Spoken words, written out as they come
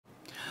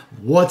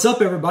What's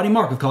up everybody,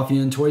 Mark with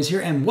Coffee&Toys here,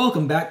 and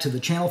welcome back to the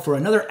channel for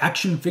another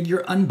action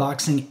figure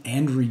unboxing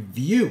and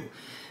review.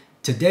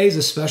 Today's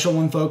a special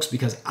one, folks,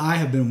 because I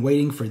have been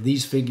waiting for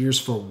these figures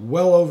for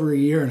well over a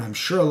year, and I'm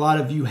sure a lot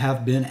of you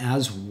have been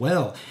as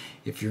well.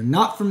 If you're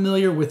not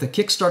familiar with the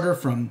Kickstarter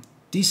from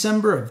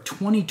December of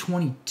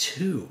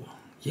 2022,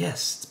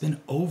 yes, it's been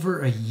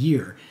over a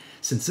year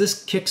since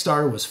this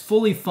Kickstarter was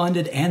fully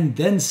funded and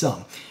then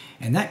some.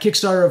 And that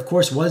Kickstarter, of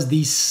course, was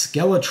the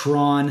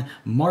Skeletron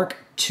Mark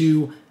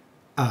II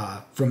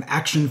from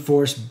Action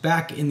Force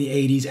back in the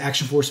 80s.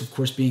 Action Force, of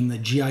course, being the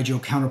G.I. Joe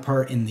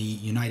counterpart in the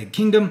United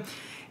Kingdom.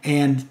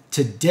 And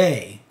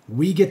today,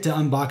 we get to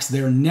unbox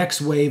their next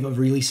wave of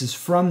releases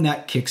from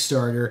that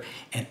Kickstarter,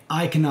 and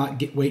I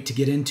cannot wait to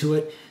get into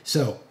it.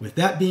 So, with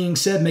that being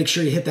said, make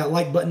sure you hit that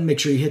like button, make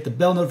sure you hit the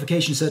bell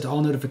notification set to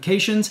all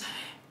notifications,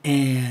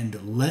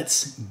 and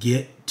let's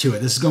get to it.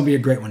 This is going to be a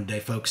great one today,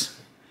 folks.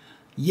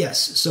 Yes,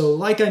 so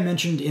like I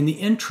mentioned in the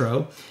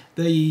intro,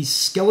 the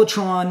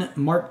Skeletron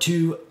Mark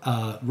II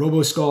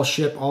Robo-Skull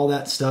ship, all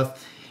that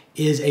stuff,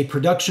 is a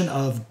production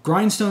of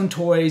Grindstone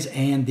Toys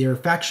and their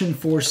Faction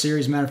 4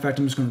 series. Matter of fact,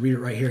 I'm just going to read it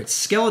right here.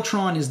 It's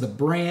Skeletron is the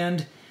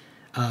brand,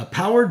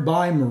 powered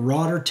by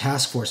Marauder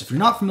Task Force. If you're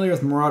not familiar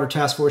with Marauder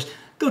Task Force,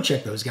 go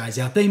check those guys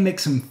out. They make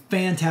some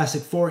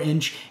fantastic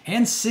 4-inch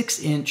and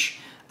 6-inch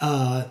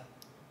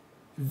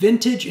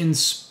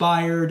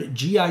vintage-inspired,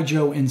 G.I.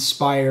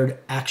 Joe-inspired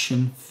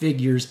action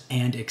figures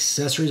and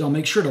accessories. I'll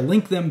make sure to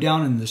link them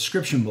down in the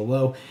description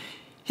below.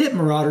 Hit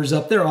Marauders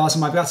up. They're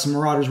awesome. I've got some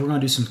Marauders we're going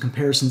to do some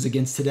comparisons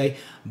against today.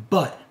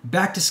 But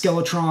back to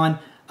Skeletron.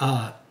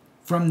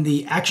 From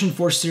the Action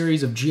Force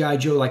series of G.I.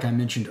 Joe, like I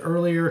mentioned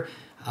earlier,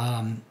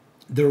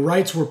 the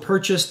rights were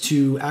purchased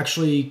to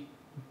actually...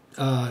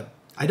 I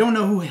don't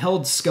know who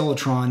held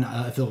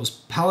Skeletron, if it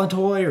was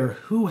Palitoy or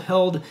who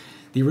held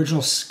the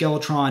original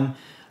Skeletron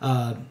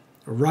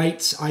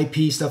rights,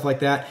 IP, stuff like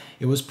that.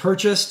 It was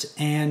purchased,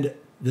 and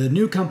the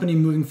new company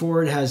moving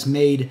forward has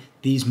made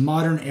these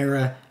modern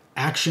era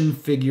action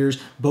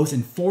figures both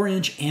in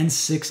 4-inch and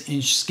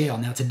 6-inch scale.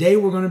 Now today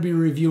we're going to be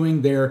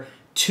reviewing their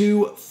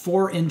two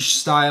 4-inch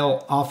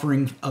style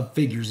offering of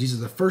figures. These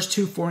are the first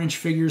two 4-inch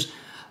figures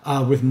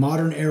with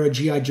modern era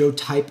G.I. Joe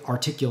type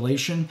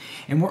articulation,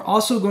 and we're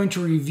also going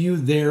to review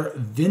their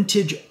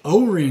vintage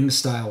O-ring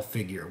style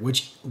figure,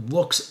 which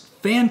looks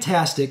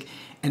fantastic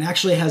and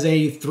actually has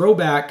a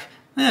throwback,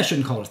 I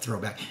shouldn't call it a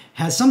throwback,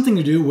 has something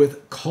to do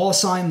with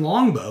Callsign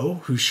Longbow,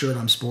 whose shirt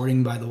I'm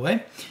sporting, by the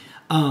way,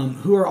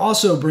 who are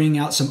also bringing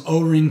out some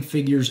O-ring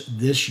figures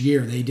this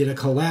year. They did a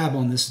collab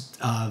on this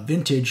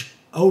vintage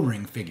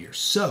O-ring figure.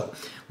 So,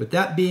 with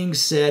that being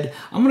said,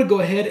 I'm going to go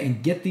ahead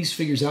and get these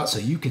figures out so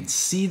you can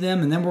see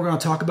them, and then we're going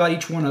to talk about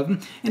each one of them.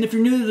 And if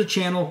you're new to the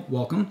channel,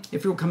 welcome.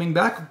 If you're coming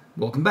back,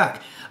 welcome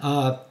back.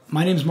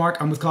 My name's Mark.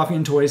 I'm with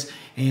Coffee&Toys,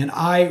 and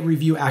I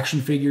review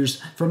action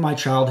figures from my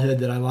childhood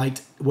that I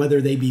liked, whether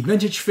they be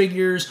vintage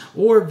figures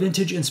or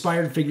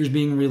vintage-inspired figures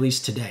being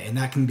released today. And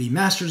that can be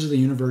Masters of the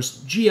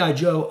Universe, G.I.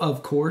 Joe,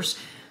 of course,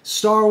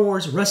 Star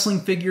Wars,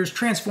 wrestling figures,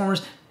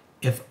 Transformers.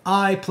 If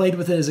I played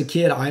with it as a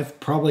kid, I've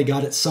probably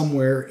got it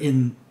somewhere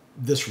in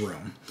this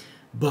room.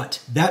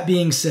 But that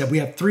being said, we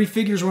have 3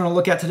 figures we're going to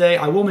look at today.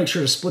 I will make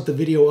sure to split the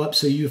video up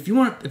so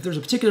if there's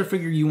a particular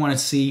figure you want to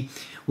see,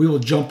 we will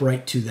jump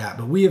right to that.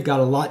 But we have got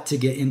a lot to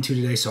get into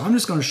today, so I'm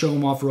just going to show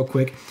them off real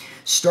quick,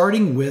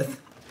 starting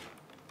with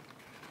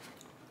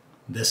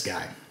this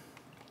guy.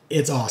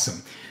 It's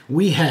awesome.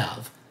 We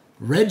have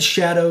Red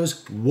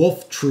Shadow's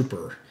Wolf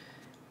Trooper,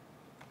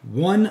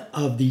 one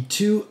of the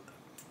 2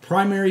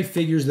 primary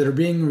figures that are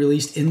being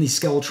released in the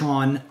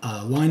Skeletron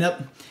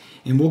lineup.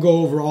 And we'll go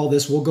over all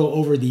this. We'll go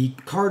over the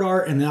card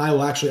art, and then I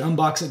will actually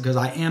unbox it because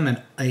I am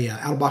an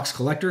out-of-box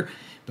collector.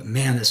 But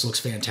man, this looks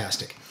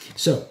fantastic.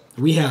 So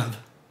we have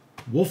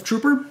Wolf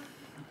Trooper,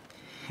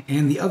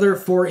 and the other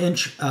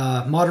 4-inch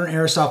modern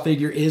era style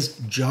figure is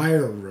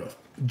Gyre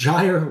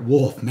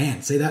Wolf.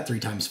 Man, say that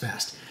 3 times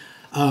fast.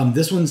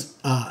 This one's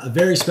a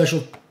very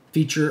special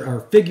feature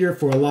or figure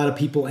for a lot of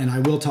people, and I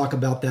will talk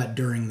about that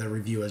during the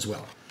review as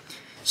well.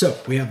 So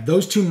we have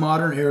those 2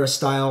 modern era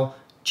style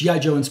G.I.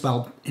 Joe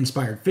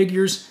inspired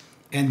figures,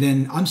 and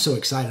then I'm so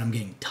excited I'm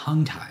getting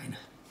tongue-tied.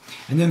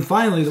 And then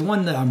finally, the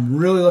one that I'm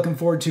really looking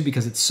forward to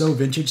because it's so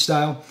vintage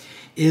style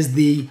is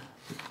the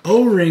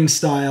O-ring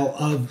style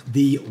of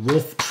the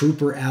Wolf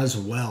Trooper as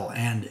well.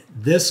 And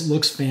this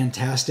looks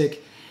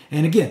fantastic.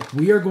 And again,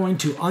 we are going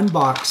to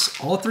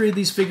unbox all 3 of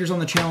these figures on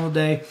the channel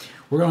today.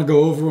 We're going to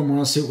go over them. We're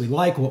going to see what we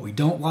like, what we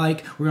don't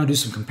like. We're going to do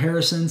some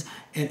comparisons.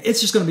 And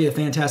it's just going to be a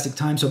fantastic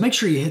time. So make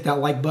sure you hit that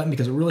like button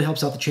because it really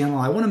helps out the channel.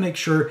 I want to make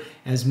sure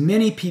as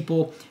many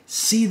people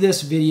see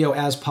this video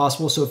as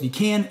possible. So if you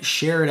can,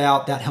 share it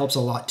out. That helps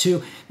a lot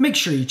too. Make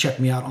sure you check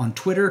me out on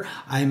Twitter.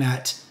 I'm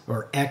at,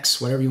 or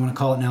X, whatever you want to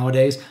call it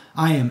nowadays.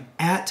 I am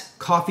at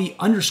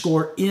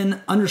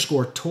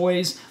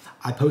coffee_in_toys.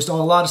 I post a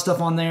lot of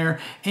stuff on there.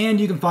 And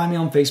you can find me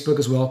on Facebook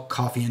as well,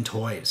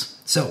 Coffee&Toys.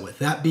 So with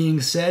that being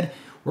said,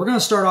 we're going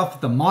to start off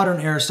with the modern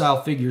era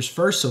style figures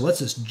first, so let's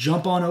just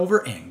jump on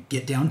over and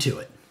get down to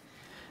it.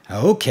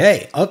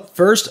 Okay, up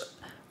first,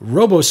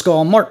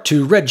 Roboskull Mark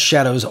II Red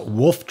Shadows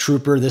Wolf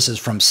Trooper. This is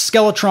from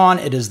Skeletron.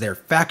 It is their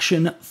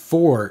Faction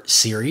 4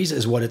 series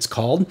is what it's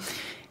called.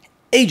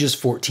 Ages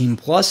 14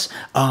 plus.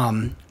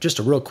 Just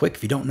a real quick,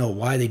 if you don't know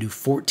why they do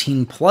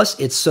 14 plus,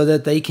 it's so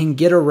that they can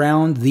get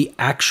around the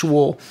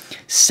actual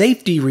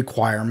safety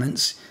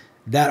requirements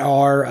that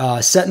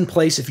are set in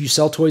place if you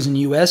sell toys in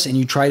the US and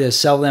you try to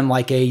sell them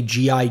like a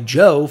G.I.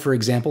 Joe, for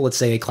example, let's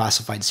say a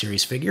classified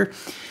series figure.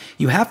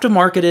 You have to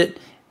market it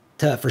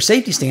for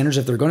safety standards.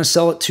 If they're going to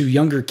sell it to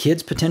younger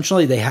kids,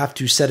 potentially, they have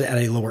to set it at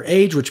a lower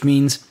age, which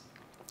means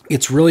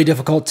it's really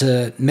difficult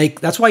to make.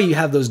 That's why you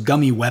have those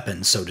gummy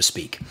weapons, so to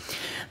speak.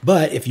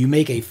 But if you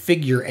make a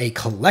figure a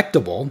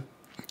collectible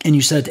and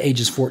you set it to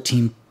ages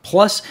 14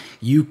 plus,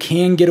 you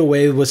can get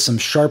away with some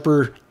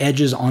sharper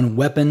edges on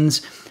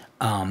weapons,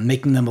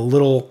 making them a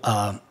little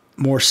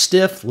more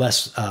stiff,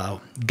 less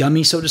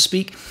gummy, so to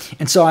speak.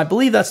 And so I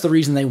believe that's the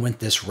reason they went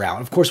this route.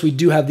 Of course, we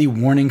do have the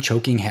warning,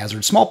 choking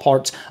hazard, small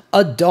parts,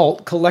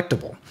 adult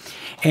collectible.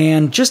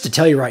 And just to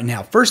tell you right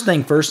now, first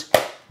thing first,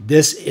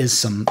 this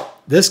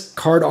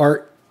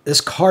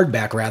card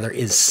back rather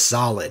is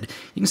solid.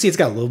 You can see it's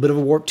got a little bit of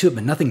a warp to it,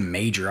 but nothing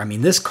major. I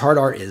mean, this card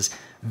art is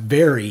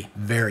very,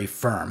 very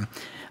firm.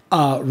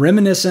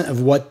 Reminiscent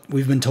of what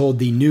we've been told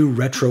the new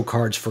retro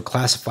cards for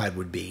classified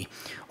would be.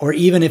 Or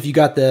even if you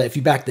back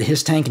the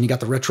His Tank and you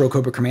got the retro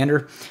Cobra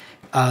Commander,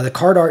 the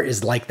card art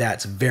is like that.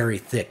 It's very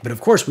thick. But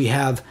of course we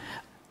have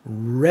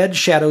Red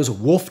Shadows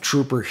Wolf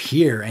Trooper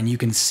here, and you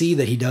can see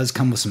that he does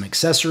come with some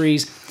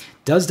accessories.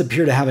 Does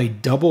appear to have a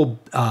double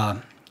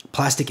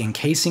plastic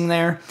encasing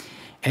there.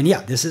 And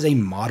yeah, this is a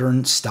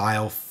modern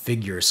style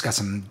figure. It's got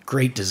some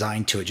great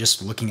design to it,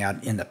 just looking at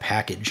it in the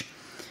package.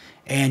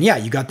 And yeah,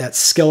 you got that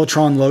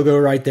Skeletron logo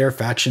right there,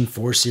 Faction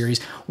 4 series.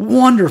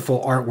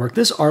 Wonderful artwork.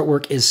 This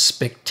artwork is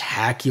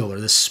spectacular.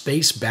 The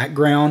space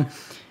background.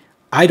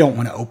 I don't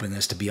want to open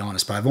this, to be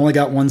honest, but I've only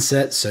got one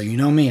set, so you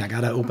know me, I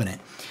got to open it.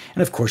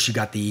 And of course, you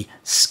got the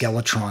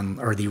Skeletron,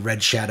 or the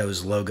Red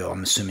Shadows logo,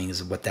 I'm assuming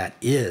is what that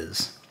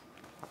is.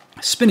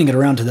 Spinning it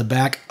around to the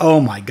back. Oh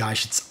my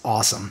gosh, it's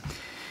awesome.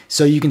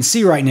 So you can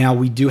see right now,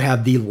 we do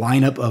have the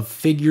lineup of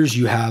figures.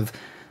 You have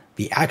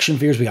the action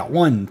figures. We got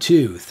 1,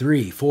 2,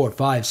 3, 4,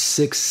 5,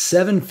 6,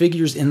 7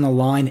 figures in the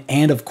line.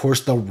 And of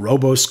course, the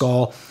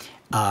Roboskull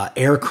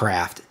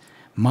aircraft.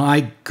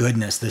 My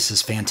goodness, this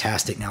is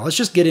fantastic. Now let's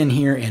just get in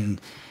here and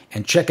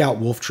check out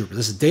Wolf Trooper.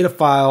 This is data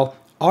file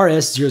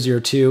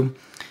RS002,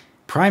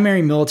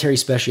 primary military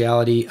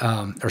specialty,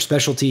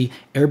 specialty,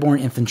 airborne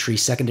infantry,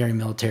 secondary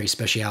military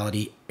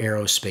specialty,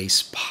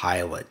 aerospace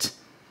pilot.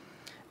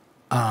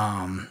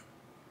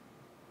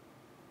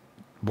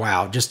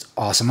 Wow, just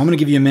awesome. I'm going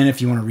to give you a minute if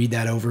you want to read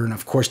that over. And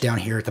of course, down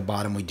here at the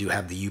bottom, we do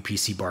have the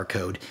UPC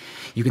barcode.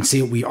 You can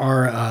see we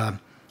are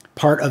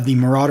part of the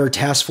Marauder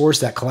Task Force,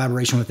 that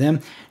collaboration with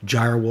them.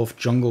 Gyre Wolf,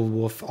 Jungle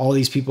Wolf, all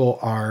these people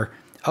are...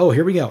 Oh,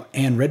 here we go.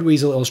 And Red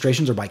Weasel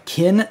illustrations are by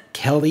Ken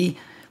Kelly.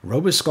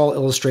 Roboskull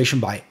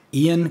illustration by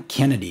Ian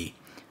Kennedy.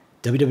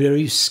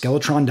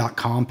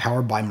 www.skeletron.com,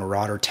 powered by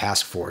Marauder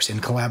Task Force,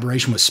 in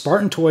collaboration with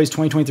Spartan Toys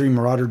 2023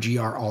 Marauder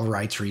GR, all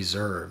rights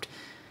reserved.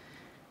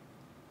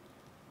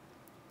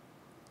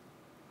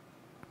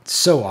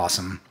 So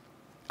awesome.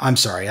 I'm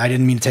sorry, I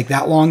didn't mean to take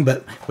that long,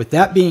 but with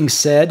that being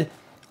said,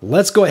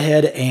 let's go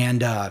ahead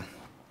and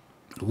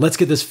let's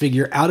get this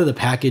figure out of the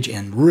package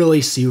and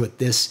really see what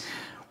this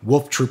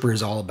Wolf Trooper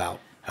is all about.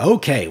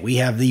 Okay, we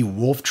have the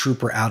Wolf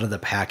Trooper out of the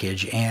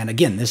package, and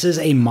again, this is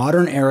a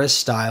modern era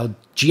style,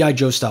 G.I.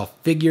 Joe style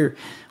figure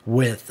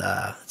with,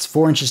 it's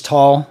 4 inches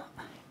tall,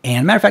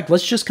 and matter of fact,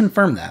 let's just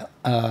confirm that.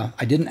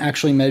 I didn't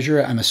actually measure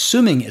it. I'm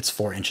assuming it's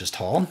 4 inches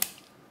tall.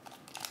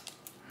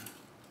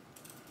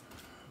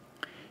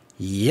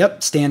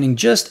 Yep, standing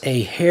just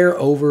a hair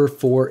over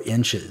 4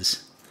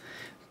 inches.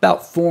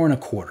 About 4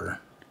 1/4.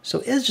 So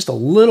it is just a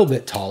little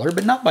bit taller,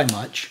 but not by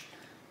much.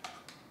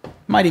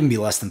 Might even be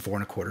less than 4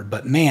 1/4.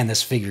 But man,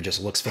 this figure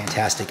just looks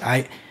fantastic.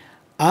 I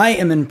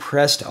am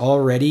impressed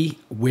already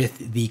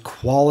with the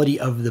quality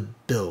of the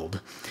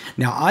build.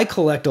 Now, I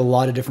collect a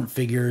lot of different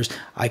figures.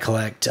 I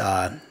collect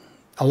a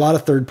lot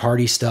of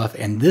third-party stuff,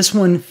 and this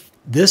one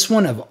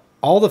of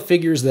all the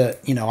figures that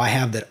I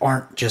have that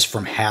aren't just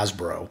from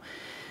Hasbro,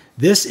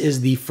 this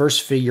is the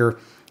first figure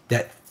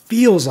that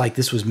feels like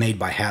this was made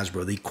by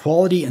Hasbro. The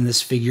quality in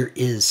this figure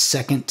is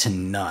second to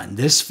none.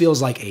 This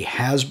feels like a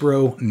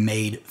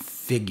Hasbro-made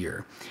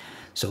figure.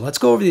 So let's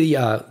go over the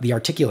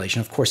articulation.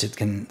 Of course,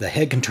 the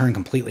head can turn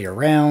completely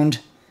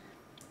around,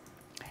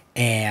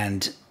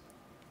 and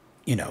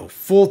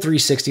full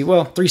 360.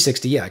 Well,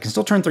 360, yeah, I can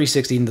still turn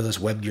 360 into this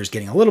web gear is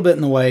getting a little bit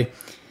in the way.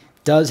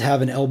 Does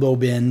have an elbow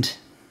bend,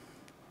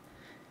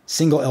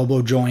 single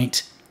elbow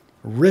joint,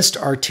 wrist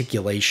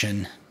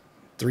articulation.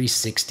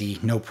 360,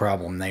 no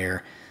problem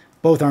there.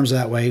 Both arms are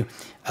that way.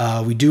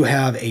 We do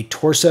have a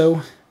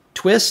torso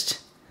twist,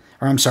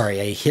 or I'm sorry,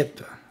 a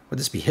hip. Would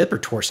this be hip or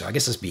torso? I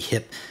guess this would be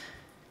hip.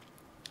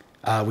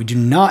 We do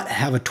not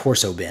have a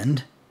torso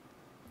bend.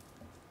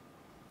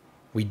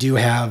 We do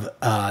have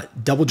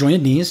double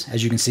jointed knees.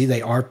 As you can see,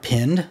 they are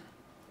pinned.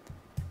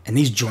 And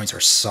these joints are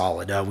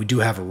solid. We do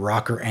have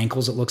rocker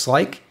ankles, it looks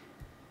like.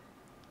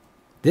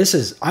 This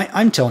is,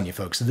 I'm telling you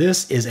folks,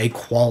 this is a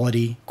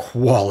quality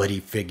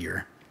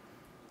figure.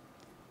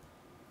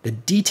 The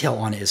detail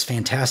on it is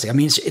fantastic. I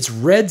mean, it's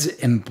reds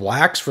and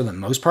blacks for the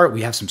most part.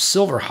 We have some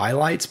silver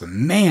highlights, but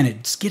man,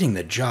 it's getting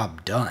the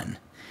job done.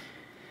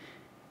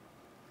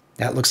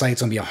 That looks like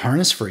it's going to be a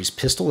harness for his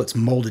pistol. It's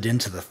molded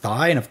into the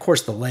thigh, and of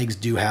course the legs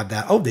do have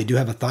that. Oh, they do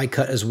have a thigh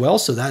cut as well,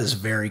 so that is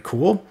very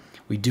cool.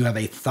 We do have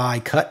a thigh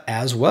cut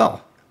as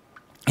well.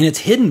 And it's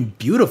hidden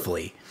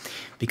beautifully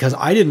because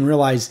I didn't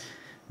realize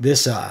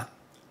this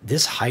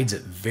this hides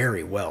it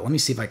very well. Let me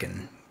see if I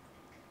can,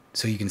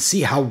 so you can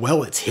see how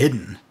well it's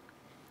hidden.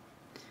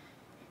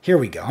 Here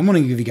we go. I'm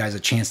going to give you guys a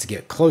chance to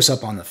get close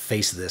up on the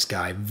face of this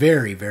guy.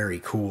 Very, very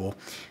cool.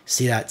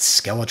 See that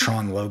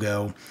Skeletron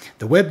logo?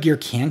 The web gear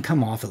can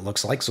come off, it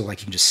looks like, so like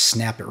you can just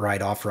snap it right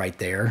off right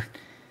there.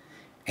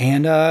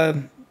 And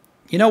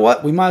you know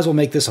what? We might as well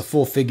make this a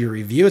full figure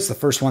review. It's the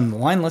first one in the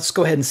line. Let's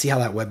go ahead and see how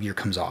that web gear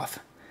comes off.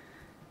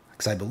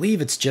 Because I believe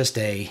it's just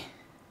a...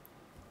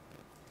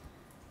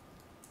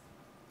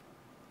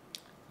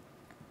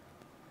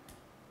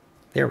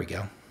 There we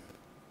go.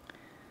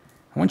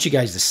 I want you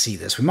guys to see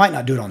this. We might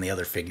not do it on the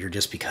other figure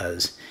just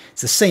because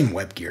it's the same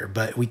web gear,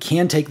 but we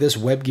can take this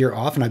web gear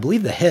off, and I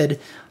believe the head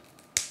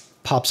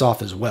pops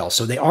off as well.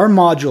 So they are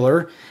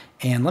modular,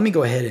 and let me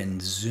go ahead and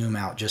zoom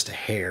out just a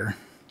hair.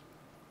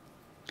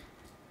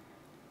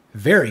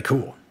 Very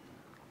cool.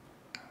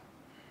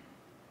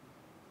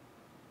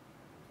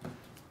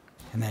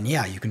 And then,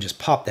 yeah, you can just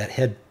pop that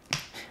head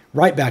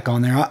right back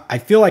on there. I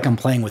feel like I'm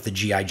playing with the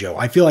G.I. Joe.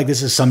 I feel like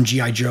this is some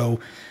G.I. Joe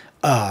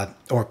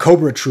or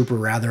Cobra Trooper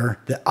rather,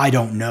 that I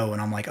don't know. And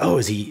I'm like, oh,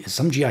 is he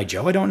some G.I.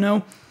 Joe I don't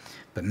know?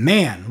 But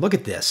man, look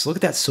at this. Look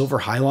at that silver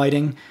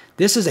highlighting.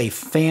 This is a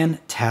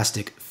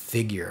fantastic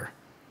figure.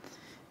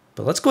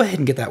 But let's go ahead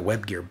and get that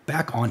web gear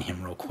back on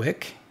him real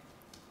quick.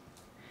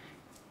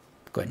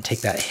 Go ahead and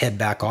take that head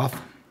back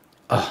off.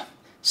 Oh,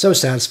 so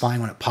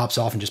satisfying when it pops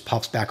off and just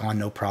pops back on,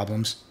 no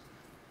problems.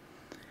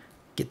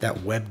 Get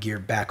that web gear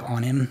back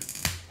on him.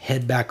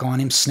 Head back on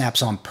him.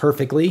 Snaps on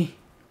perfectly.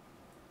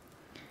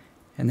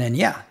 And then,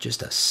 yeah,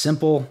 just a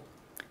simple,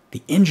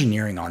 the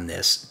engineering on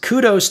this.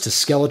 Kudos to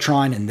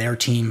Skeletron and their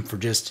team for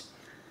just,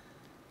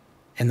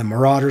 and the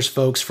Marauders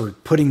folks for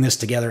putting this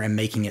together and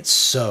making it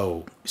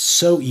so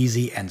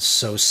easy and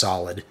so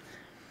solid.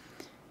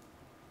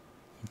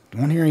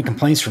 Won't hear any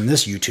complaints from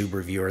this YouTube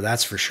reviewer,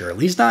 that's for sure. At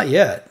least not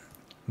yet.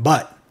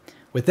 But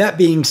with that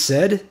being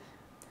said,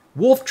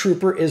 Wolf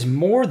Trooper is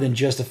more than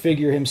just a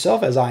figure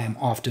himself, as I am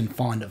often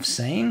fond of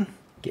saying.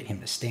 Get him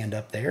to stand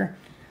up there.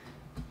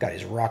 Got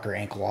his rocker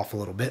ankle off a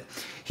little bit.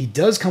 He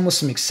does come with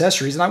some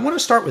accessories, and I want to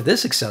start with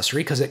this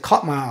accessory because it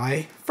caught my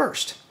eye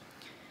first.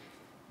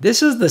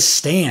 This is the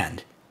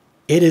stand.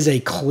 It is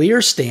a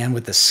clear stand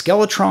with the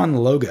Skeletron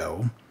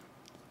logo,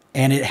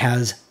 and it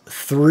has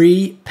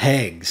 3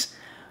 pegs.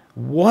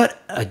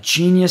 What a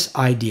genius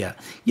idea.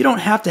 You don't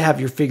have to have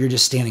your figure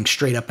just standing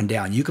straight up and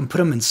down. You can put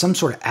them in some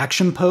sort of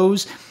action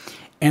pose,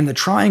 and the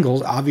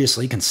triangles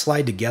obviously can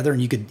slide together,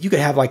 and you could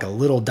have like a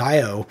little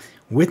dio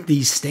with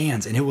these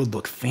stands, and it would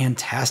look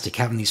fantastic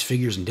having these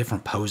figures in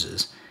different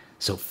poses.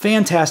 So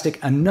fantastic.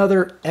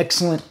 Another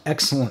excellent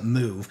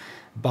move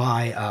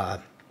by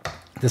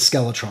the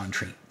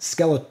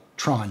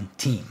Skeletron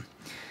team.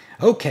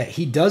 Okay,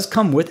 he does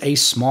come with a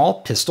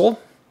small pistol.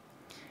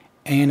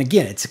 And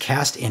again, it's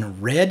cast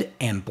in red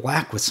and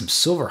black with some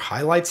silver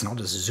highlights, and I'll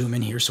just zoom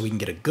in here so we can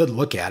get a good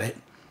look at it.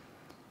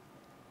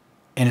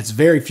 And it's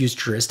very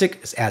futuristic,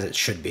 as it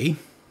should be.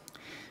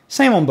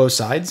 Same on both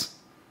sides.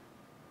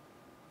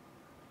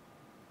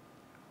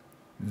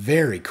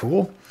 Very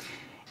cool.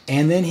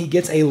 And then he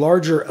gets a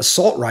larger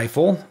assault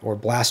rifle, or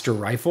blaster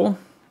rifle.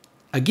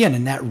 Again,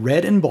 in that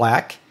red and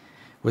black,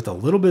 with a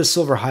little bit of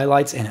silver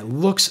highlights, and it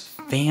looks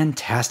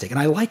fantastic. And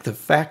I like the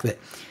fact that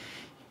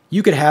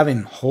you could have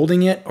him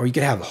holding it, or you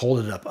could have hold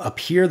it up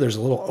here. There's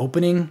a little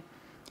opening.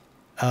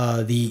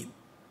 The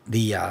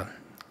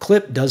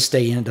clip does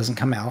stay in. It doesn't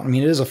come out. I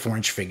mean, it is a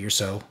 4-inch figure,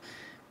 so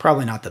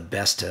probably not the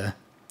best to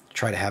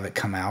try to have it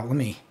come out. Let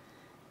me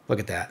look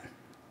at that.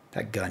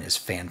 That gun is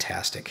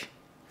fantastic.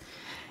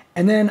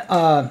 And then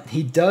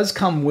he does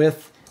come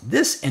with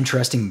this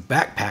interesting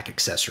backpack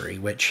accessory,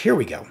 which, here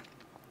we go.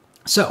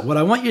 So what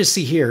I want you to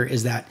see here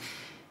is that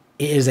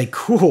it is a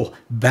cool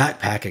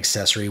backpack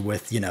accessory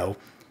with, you know,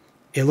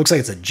 it looks like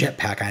it's a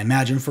jetpack, I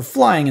imagine, for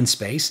flying in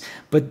space.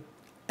 But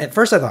at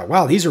first I thought,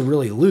 wow, these are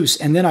really loose.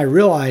 And then I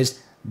realized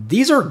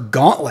these are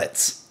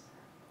gauntlets.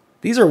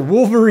 These are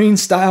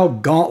Wolverine-style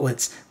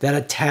gauntlets that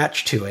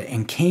attach to it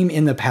and came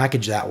in the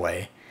package that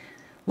way.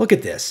 Look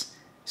at this.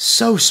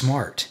 So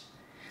smart.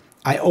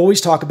 I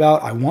always talk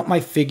about, I want my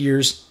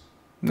figures,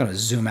 I'm going to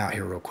zoom out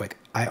here real quick.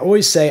 I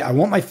always say I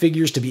want my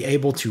figures to be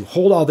able to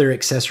hold all their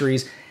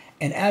accessories.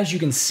 And as you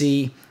can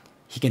see,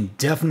 he can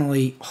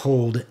definitely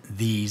hold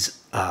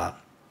these,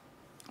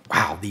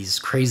 wow, these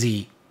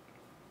crazy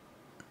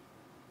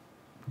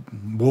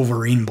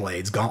Wolverine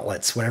blades,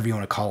 gauntlets, whatever you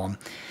want to call them.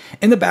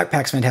 And the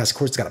backpack's fantastic. Of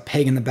course, it's got a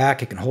peg in the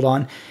back it can hold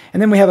on.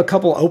 And then we have a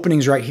couple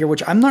openings right here,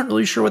 which I'm not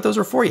really sure what those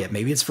are for yet.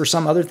 Maybe it's for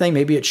some other thing.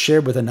 Maybe it's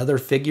shared with another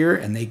figure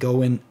and they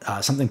go in,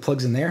 something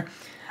plugs in there.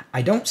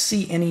 I don't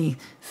see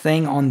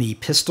anything on the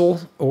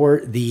pistol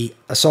or the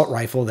assault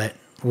rifle that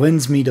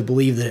lends me to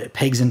believe that it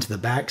pegs into the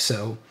back,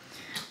 so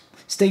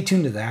stay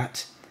tuned to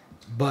that.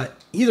 But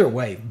either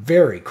way,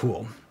 very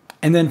cool.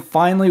 And then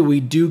finally,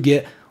 we do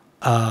get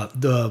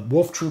the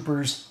Wolf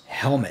Trooper's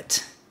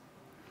helmet.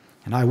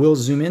 And I will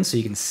zoom in so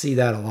you can see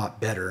that a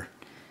lot better.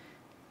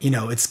 You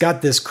know, it's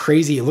got this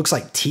crazy, it looks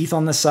like teeth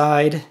on the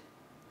side.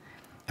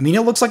 I mean,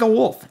 it looks like a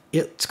wolf.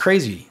 It's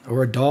crazy,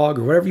 or a dog,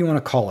 or whatever you want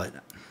to call it.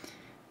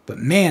 But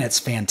man, it's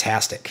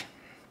fantastic.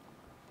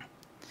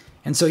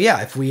 And so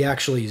yeah, if we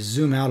actually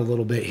zoom out a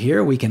little bit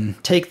here, we can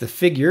take the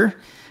figure,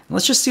 and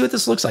let's just see what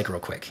this looks like real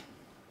quick.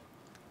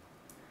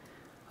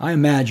 I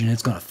imagine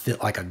it's going to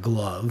fit like a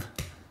glove.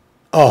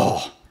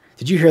 Oh,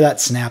 did you hear that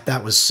snap?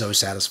 That was so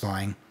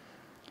satisfying.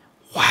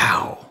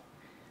 Wow,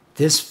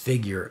 this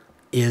figure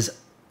is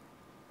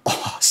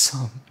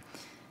awesome.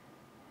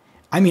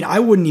 I mean, I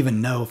wouldn't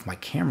even know if my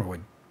camera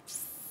would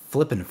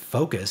flip and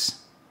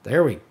focus.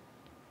 There we go.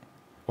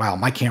 Wow,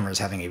 my camera is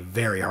having a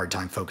very hard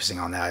time focusing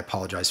on that. I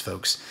apologize,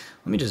 folks.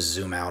 Let me just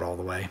zoom out all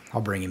the way.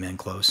 I'll bring him in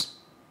close.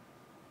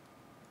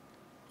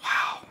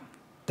 Wow,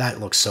 that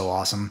looks so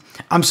awesome.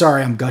 I'm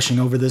sorry I'm gushing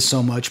over this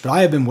so much, but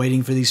I have been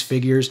waiting for these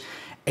figures,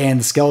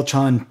 and the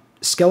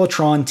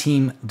Skeletron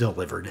team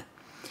delivered.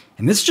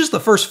 And this is just the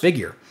first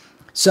figure.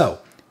 So,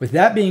 with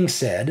that being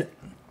said,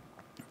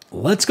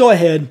 let's go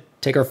ahead,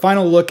 take our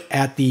final look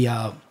at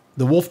the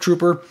Wolf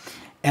Trooper,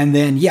 and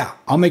then, yeah,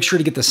 I'll make sure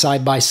to get the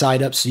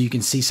side-by-side up so you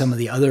can see some of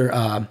the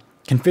other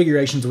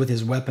configurations with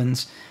his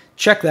weapons.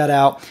 Check that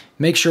out.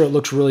 Make sure it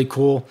looks really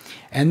cool.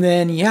 And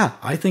then, yeah,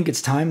 I think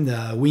it's time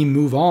that we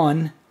move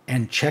on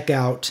and check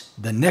out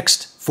the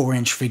next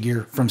 4-inch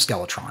figure from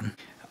Skeletron.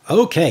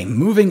 Okay,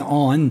 moving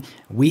on,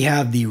 we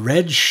have the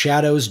Red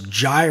Shadows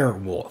Gyre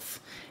Wolf.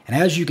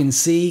 And as you can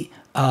see,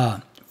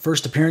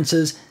 first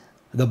appearances,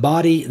 the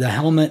body, the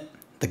helmet,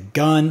 the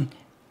gun,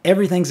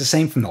 everything's the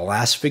same from the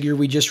last figure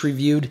we just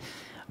reviewed,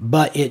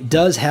 but it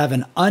does have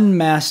an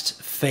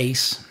unmasked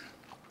face.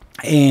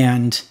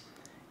 And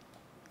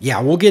yeah,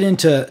 we'll get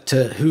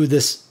into who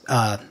this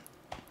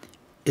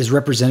is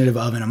representative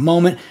of in a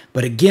moment.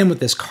 But again, with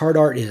this card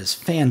art, it is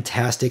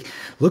fantastic.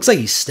 Looks like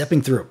he's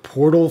stepping through a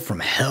portal from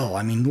hell.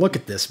 I mean, look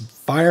at this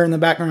fire in the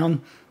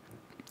background.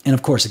 And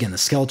of course, again, the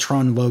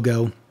Skeletron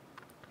logo.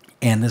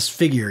 And this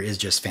figure is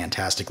just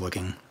fantastic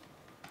looking.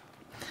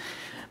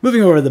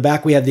 Moving over to the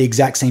back, we have the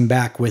exact same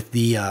back with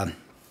the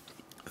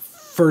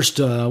first,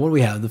 what do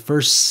we have? The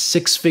first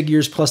 6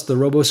 figures plus the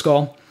Robo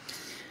Skull.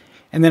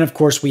 And then, of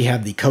course, we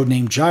have the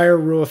codename Gyre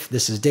Wolf.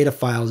 This is data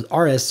file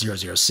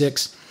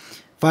RS006.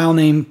 File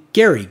name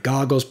Gary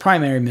Goggles,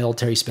 primary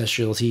military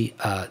specialty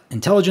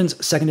intelligence,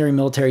 secondary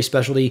military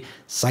specialty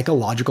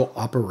psychological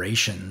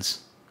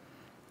operations.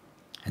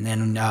 And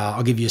then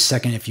I'll give you a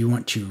second if you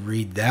want to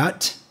read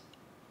that.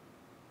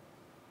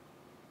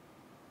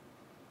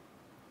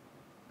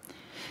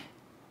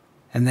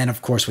 And then,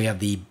 of course, we have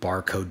the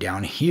barcode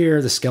down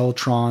here, the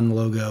Skeletron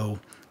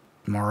logo,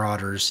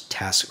 Marauder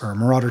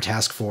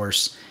Task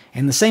Force,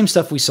 and the same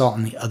stuff we saw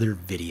in the other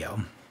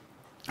video.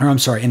 Or, I'm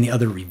sorry, in the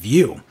other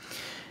review.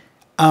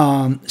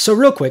 So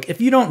real quick,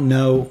 if you don't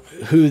know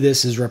who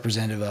this is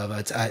representative of,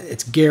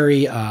 it's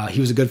Gary.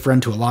 He was a good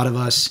friend to a lot of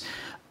us.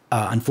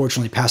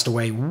 Unfortunately, passed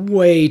away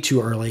way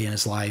too early in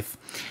his life.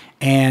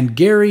 And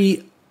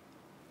Gary,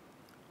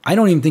 I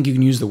don't even think you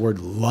can use the word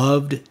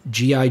loved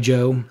G.I.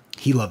 Joe.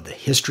 He loved the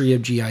history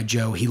of G.I.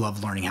 Joe. He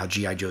loved learning how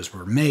G.I. Joes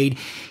were made.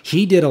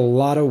 He did a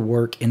lot of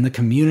work in the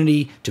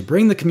community to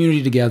bring the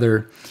community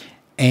together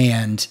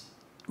and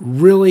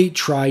really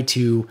try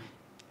to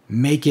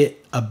make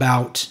it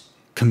about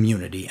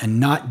community and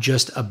not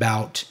just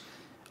about,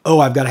 oh,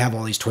 I've got to have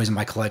all these toys in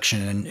my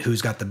collection and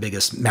who's got the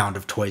biggest mound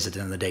of toys at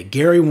the end of the day.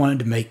 Gary wanted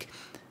to make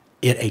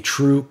it a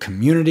true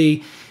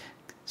community.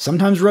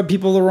 Sometimes rub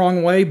people the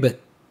wrong way,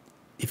 but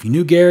if you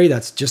knew Gary,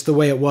 that's just the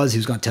way it was. He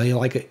was going to tell you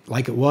like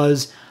it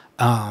was.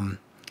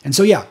 And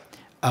so, yeah,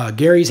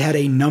 Gary's had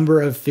a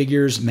number of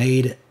figures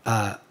made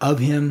of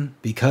him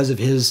because of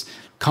his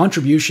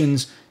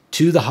contributions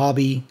to the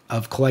hobby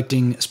of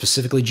collecting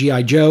specifically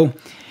G.I. Joe.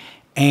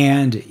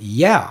 And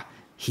yeah,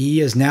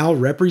 he is now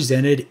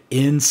represented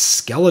in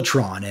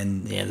Skeletron.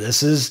 And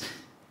this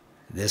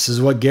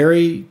is what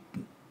Gary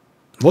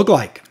looked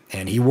like.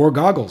 And he wore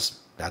goggles.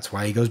 That's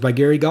why he goes by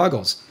Gary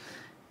Goggles.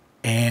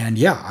 And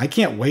yeah, I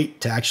can't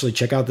wait to actually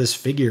check out this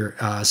figure.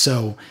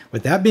 So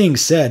with that being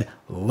said,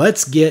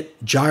 let's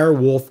get Gyre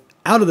Wolf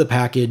out of the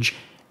package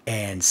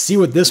and see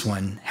what this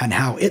one and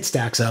how it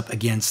stacks up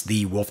against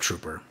the Wolf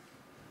Trooper.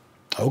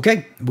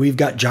 Okay, we've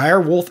got Gyre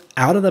Wolf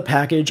out of the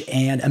package,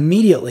 and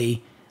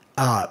immediately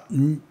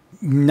 90%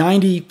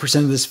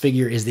 of this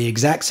figure is the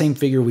exact same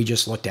figure we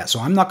just looked at. So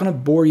I'm not going to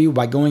bore you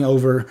by going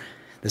over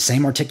the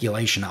same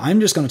articulation. I'm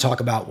just going to talk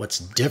about what's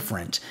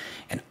different.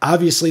 And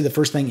obviously the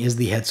first thing is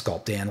the head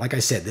sculpt. And like I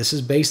said, this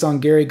is based on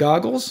Gary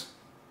goggles.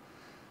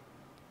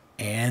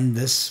 And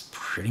this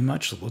pretty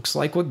much looks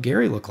like what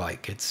Gary looked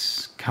like.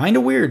 It's kind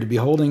of weird to be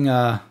holding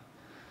one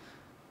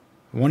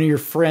of your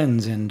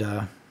friends, and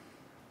or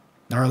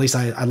at least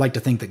I'd like to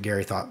think that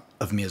Gary thought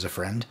of me as a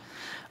friend,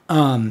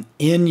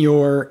 in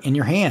your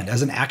hand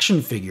as an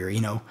action figure,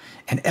 you know,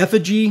 an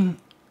effigy,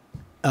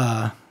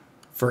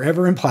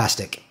 forever in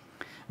plastic.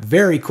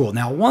 Very cool.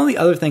 Now, one of the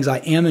other things I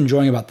am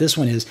enjoying about this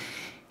one is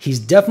he's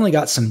definitely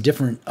got some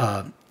different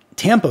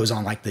tampos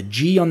on, like the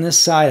G on this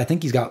side. I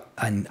think he's got,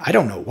 I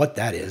don't know what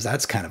that is.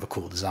 That's kind of a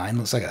cool design.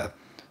 Looks like a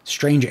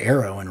strange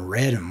arrow in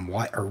red and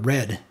white, or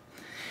red.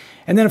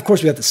 And then, of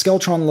course, we got the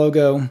Skeletron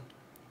logo.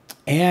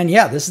 And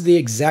yeah, this is the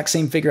exact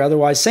same figure.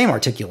 Otherwise, same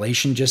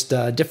articulation, just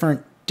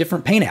different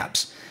paint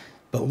apps.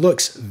 But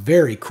looks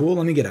very cool.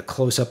 Let me get a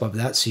close-up of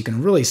that so you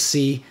can really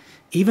see,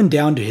 even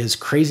down to his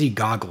crazy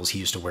goggles he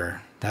used to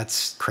wear.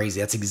 That's crazy.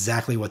 That's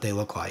exactly what they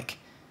look like.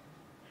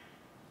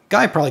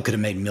 Guy probably could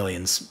have made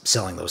millions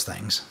selling those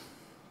things.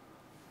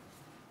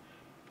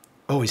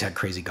 Always had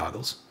crazy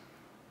goggles.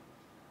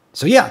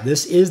 So yeah,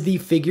 this is the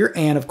figure,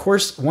 and of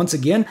course, once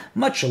again,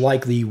 much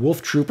like the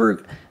Wolf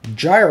Trooper,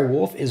 Gyre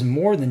Wolf is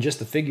more than just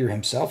the figure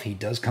himself. He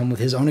does come with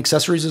his own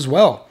accessories as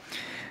well.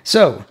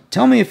 So,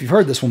 tell me if you've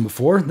heard this one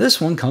before. This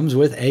one comes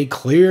with a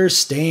clear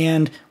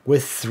stand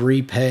with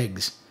 3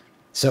 pegs.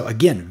 So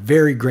again,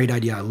 very great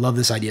idea. I love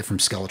this idea from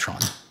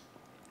Skeletron.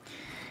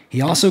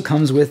 He also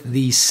comes with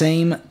the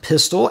same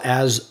pistol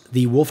as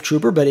the Wolf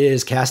Trooper, but it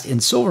is cast in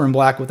silver and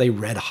black with a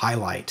red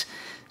highlight.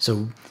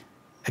 So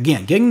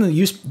again, getting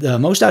the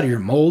most out of your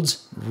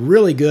molds,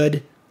 really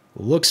good,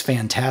 looks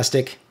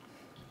fantastic.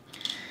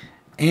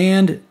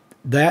 And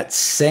that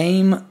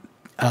same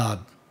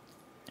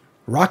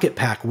rocket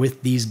pack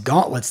with these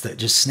gauntlets that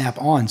just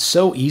snap on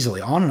so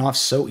easily, on and off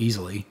so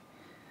easily.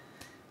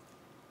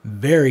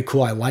 Very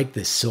cool. I like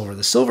this silver.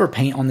 The silver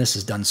paint on this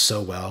is done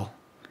so well.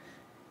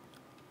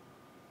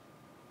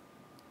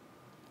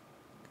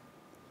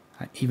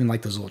 I even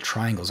like those little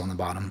triangles on the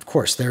bottom. Of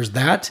course, there's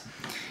that.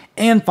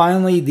 And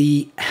finally,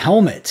 the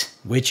helmet,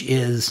 which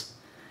is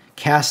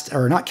cast,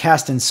 or not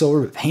cast in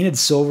silver, but painted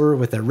silver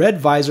with a red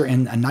visor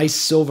and a nice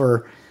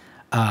silver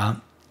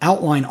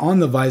outline on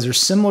the visor,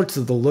 similar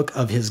to the look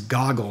of his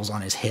goggles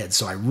on his head.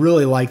 So I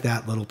really like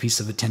that little piece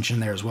of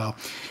attention there as well.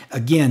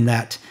 Again,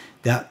 that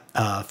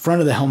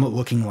front of the helmet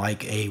looking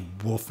like a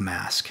wolf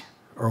mask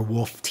or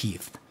wolf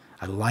teeth.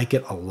 I like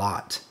it a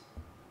lot.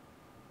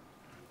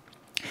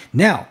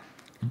 Now,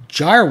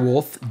 Gyre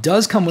Wolf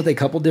does come with a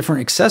couple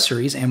different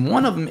accessories, and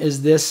one of them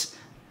is this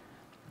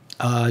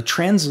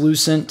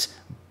translucent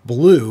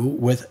blue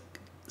with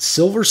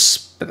silver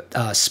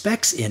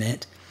specks in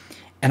it.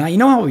 And you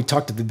know how we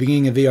talked at the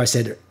beginning of the video, I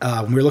said,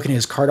 when we were looking at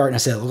his card art, and I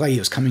said it looked like he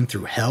was coming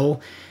through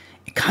hell.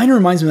 It kind of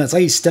reminds me that it's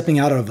like he's stepping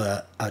out of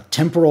a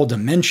temporal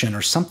dimension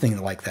or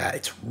something like that.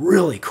 It's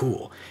really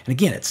cool. And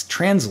again, it's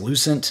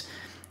translucent,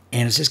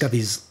 and it's just got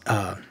these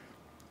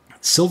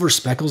silver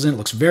speckles in it. It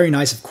looks very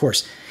nice. Of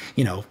course,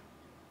 you know,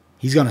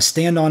 he's going to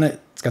stand on it.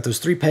 It's got those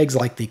 3 pegs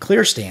like the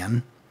clear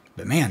stand.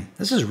 But man,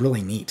 this is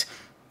really neat.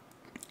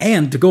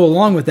 And to go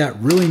along with that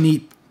really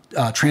neat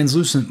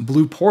translucent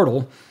blue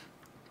portal,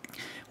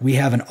 we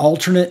have an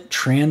alternate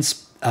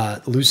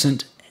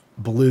translucent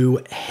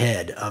blue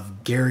head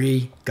of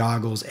Gary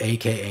Goggles,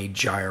 aka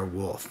Gyre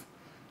Wolf.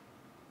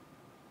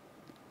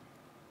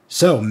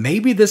 So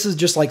maybe this is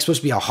just like supposed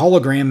to be a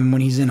hologram, and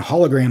when he's in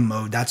hologram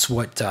mode, that's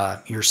what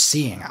you're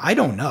seeing. I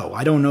don't know.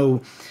 I don't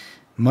know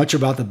much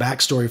about the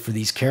backstory for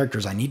these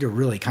characters. I need to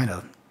really kind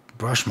of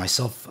brush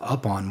myself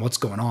up on what's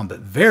going on, but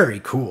very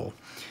cool.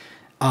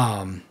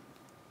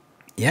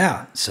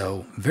 Yeah,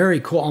 so very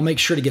cool. I'll make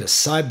sure to get a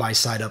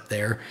side-by-side up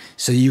there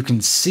so you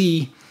can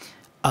see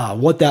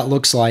what that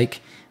looks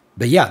like.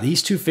 But yeah,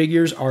 these 2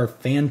 figures are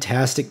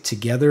fantastic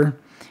together.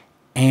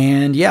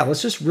 And yeah,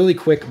 let's just really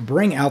quick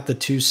bring out the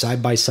 2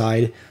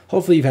 side-by-side.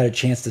 Hopefully you've had a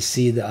chance to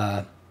see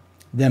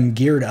them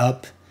geared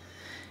up.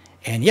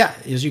 And yeah,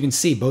 as you can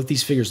see, both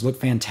these figures look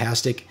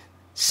fantastic.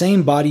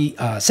 Same body,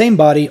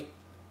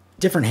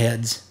 different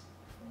heads.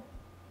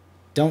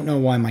 Don't know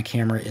why my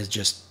camera is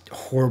just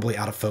horribly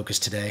out of focus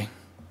today.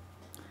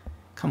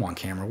 Come on,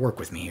 camera, work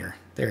with me here.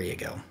 There you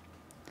go.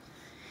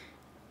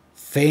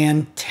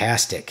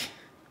 Fantastic.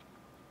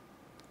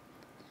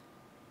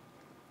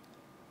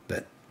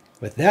 But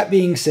with that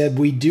being said,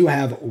 we do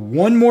have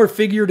one more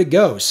figure to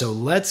go. So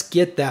let's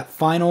get that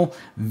final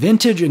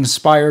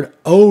vintage-inspired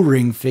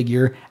O-ring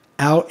figure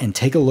out and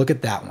take a look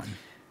at that one.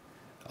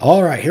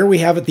 All right, here we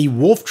have it, the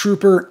Wolf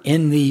Trooper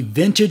in the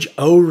vintage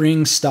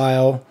O-ring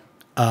style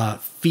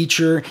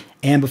feature.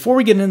 And before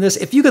we get into this,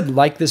 if you could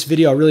like this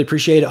video, I really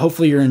appreciate it.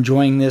 Hopefully you're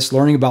enjoying this,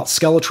 learning about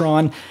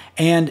Skeletron,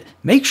 and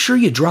make sure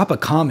you drop a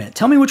comment.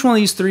 Tell me which one of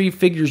these 3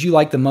 figures you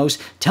like the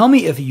most. Tell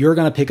me if you're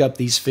going to pick up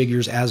these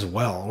figures as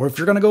well, or if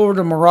you're going to go over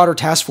to Marauder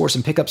Task Force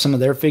and pick up some of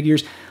their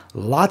figures.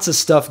 Lots of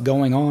stuff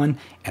going on,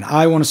 and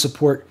I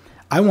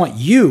want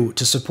you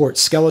to support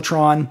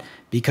Skeletron,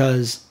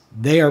 because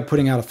They are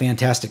putting out a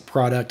fantastic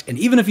product. And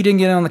even if you didn't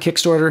get it on the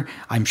Kickstarter,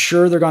 I'm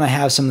sure they're going to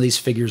have some of these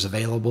figures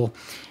available.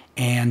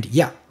 And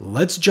yeah,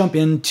 let's jump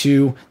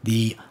into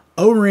the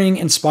O-ring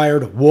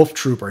inspired Wolf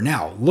Trooper.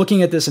 Now,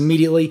 looking at this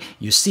immediately,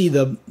 you see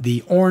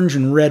the orange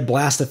and red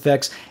blast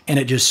effects, and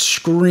it just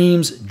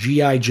screams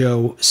G.I.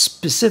 Joe,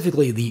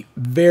 specifically the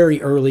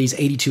very early's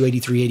 82,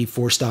 83,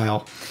 84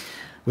 style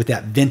with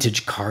that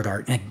vintage card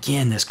art. And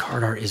again, this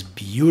card art is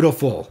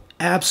beautiful,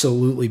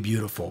 absolutely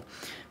beautiful.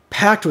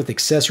 Packed with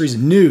accessories,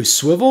 new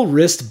swivel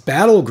wrist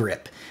battle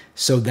grip.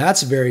 So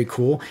that's very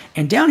cool.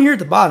 And down here at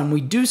the bottom, we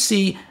do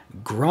see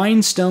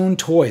Grindstone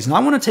Toys. And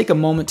I want to take a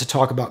moment to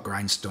talk about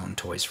Grindstone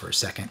Toys for a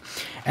second.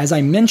 As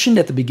I mentioned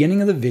at the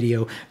beginning of the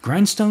video,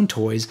 Grindstone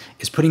Toys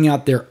is putting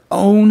out their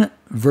own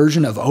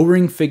version of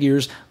O-ring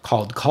figures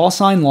called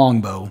Callsign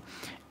Longbow.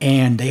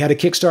 And they had a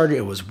Kickstarter.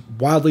 It was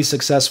wildly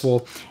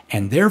successful.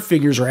 And their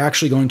figures are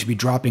actually going to be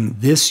dropping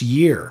this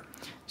year.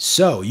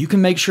 So you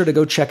can make sure to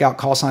go check out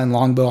Callsign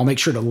Longbow. I'll make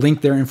sure to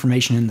link their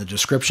information in the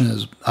description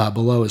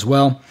below as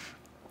well,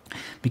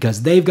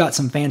 because they've got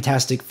some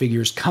fantastic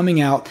figures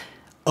coming out,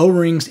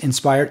 O-rings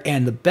inspired.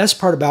 And the best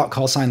part about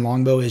Callsign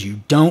Longbow is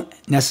you don't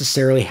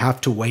necessarily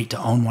have to wait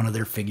to own one of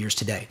their figures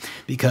today,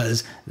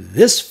 because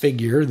this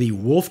figure, the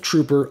Wolf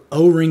Trooper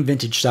O-ring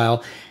vintage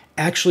style,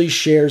 actually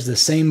shares the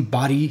same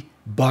body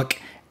buck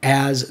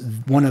as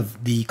one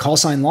of the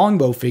Callsign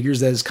Longbow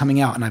figures that is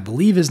coming out, and I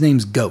believe his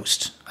name's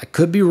Ghost. I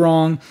could be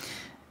wrong,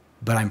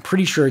 but I'm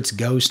pretty sure it's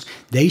Ghost.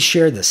 They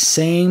share the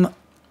same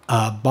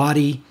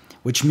body,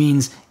 which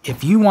means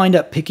if you wind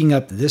up picking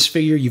up this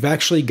figure, you've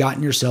actually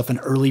gotten yourself an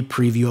early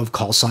preview of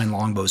Callsign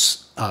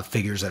Longbow's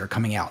figures that are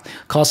coming out.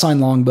 Callsign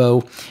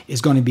Longbow is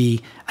going to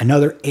be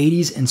another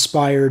 80s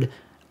inspired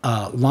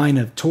line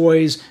of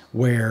toys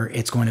where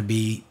it's going to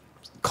be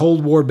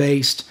Cold War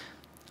based.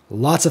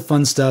 Lots of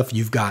fun stuff.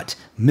 You've got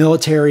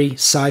military,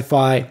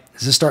 sci-fi.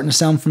 Is this starting to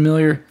sound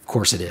familiar? Of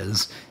course it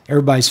is.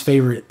 Everybody's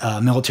favorite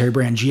military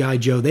brand, G.I.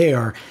 Joe, they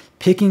are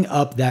picking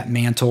up that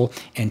mantle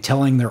and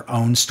telling their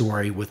own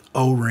story with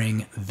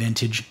O-ring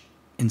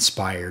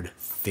vintage-inspired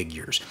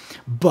figures.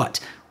 But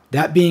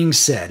that being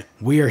said,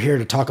 we are here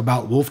to talk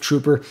about Wolf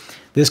Trooper.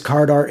 This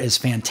card art is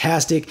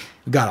fantastic.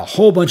 We've got a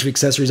whole bunch of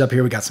accessories up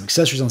here. We got some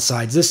accessories on the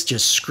sides. This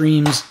just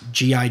screams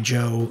G.I.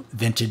 Joe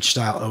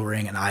vintage-style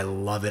O-ring, and I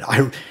love it.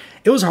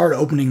 It was hard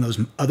opening those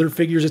other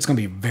figures. It's going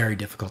to be very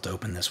difficult to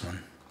open this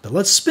one. But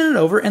let's spin it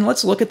over and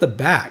let's look at the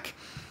back.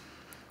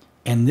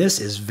 And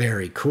this is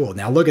very cool.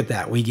 Now look at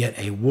that. We get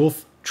a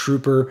Wolf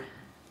Trooper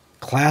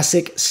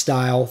classic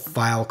style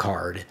file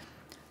card.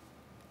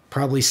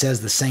 Probably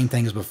says the same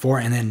thing as before.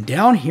 And then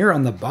down here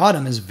on the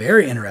bottom is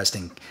very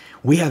interesting.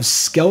 We have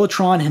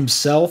Skeletron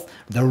himself,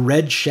 the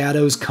Red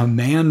Shadows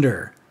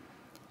Commander,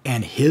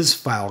 and his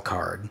file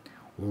card.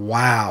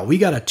 Wow, we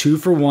got a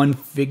 2-for-1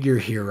 figure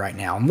here right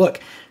now. And look,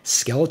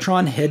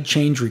 Skeletron head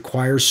change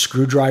requires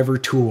screwdriver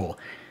tool.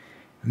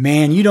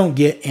 Man, you don't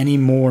get any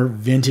more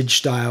vintage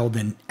style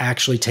than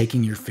actually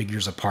taking your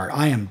figures apart.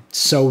 I am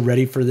so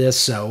ready for this.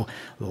 So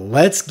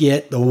let's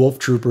get the Wolf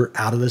Trooper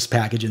out of this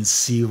package and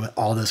see what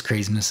all this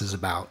craziness is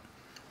about.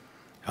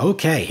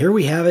 Okay, here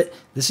we have it.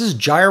 This is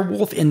Gyre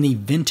Wolf in the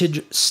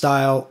vintage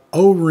style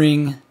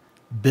O-ring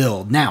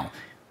build. Now,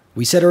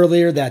 we said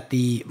earlier that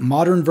the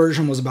modern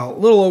version was about a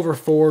little over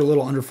 4, a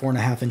little under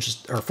 4.5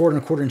 inches, or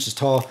 4.25 inches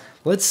tall.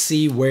 Let's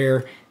see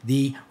where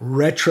the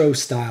retro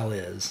style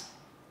is.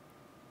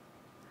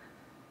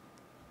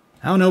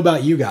 I don't know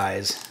about you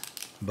guys,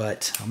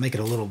 but I'll make it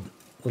a little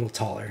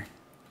taller.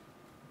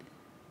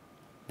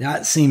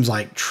 That seems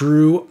like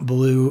true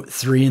blue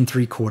 3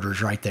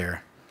 3/4 right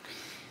there.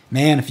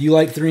 Man, if you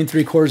like 3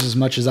 3/4 as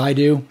much as I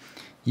do,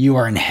 you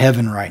are in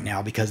heaven right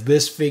now, because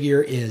this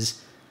figure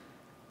is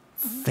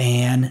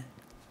fantastic.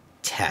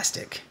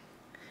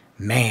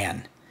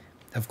 Man,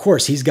 of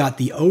course, he's got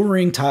the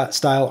O-ring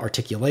style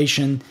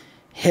articulation.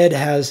 Head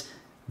has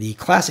the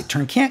classic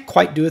turn. Can't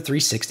quite do a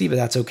 360, but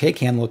that's okay.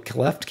 Can look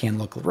left, can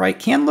look right,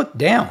 can look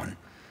down.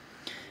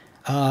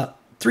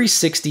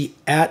 360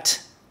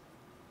 at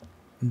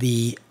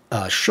the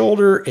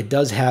shoulder. It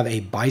does have a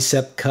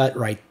bicep cut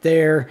right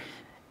there.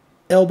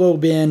 Elbow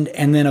bend,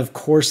 and then, of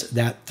course,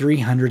 that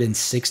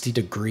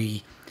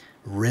 360-degree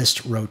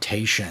wrist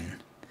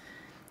rotation.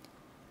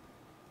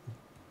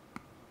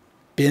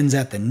 Bends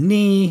at the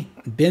knee,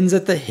 bends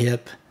at the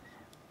hip,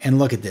 and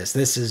look at this.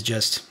 This is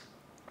just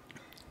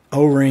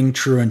O-ring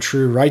true and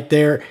true right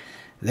there.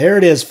 There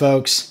it is,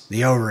 folks,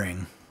 the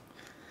O-ring.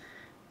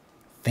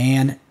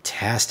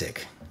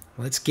 Fantastic.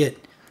 Let's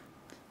get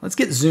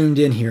zoomed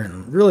in here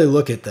and really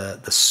look at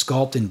the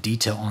sculpt and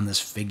detail on this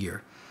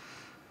figure.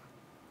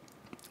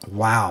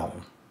 Wow.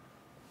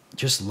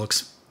 Just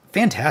looks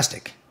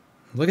fantastic.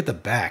 Look at the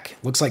back.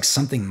 Looks like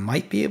something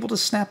might be able to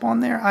snap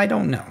on there. I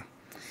don't know.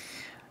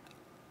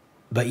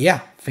 But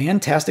yeah,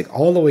 fantastic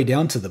all the way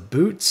down to the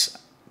boots.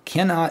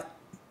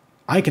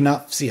 I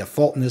cannot see a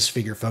fault in this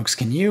figure, folks.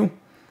 Can you?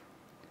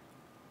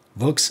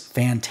 Looks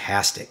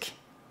fantastic.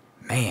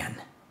 Man,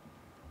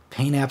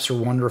 paint apps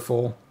are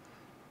wonderful.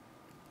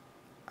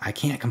 I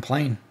can't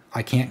complain.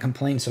 I can't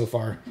complain so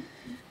far.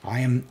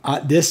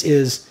 This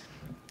is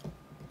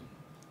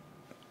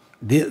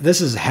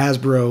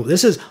Hasbro.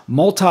 This is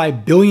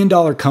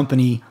multi-billion-dollar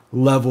company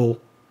level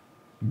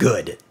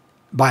good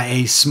by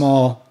a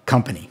small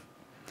company.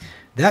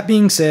 That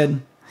being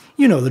said,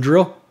 you know the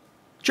drill.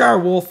 Gyre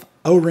Wolf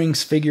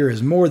O-Rings figure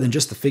is more than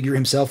just the figure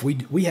himself.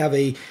 We have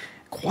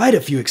quite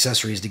a few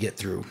accessories to get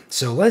through.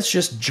 So let's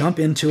just jump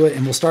into it,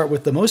 and we'll start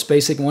with the most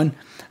basic one,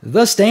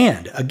 the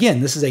stand.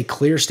 Again, this is a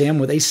clear stand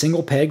with a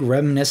single peg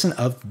reminiscent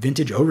of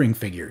vintage O-Ring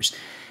figures.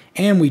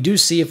 And we do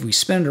see, if we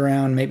spin it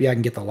around, maybe I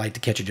can get the light to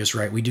catch it just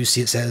right, we do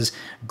see it says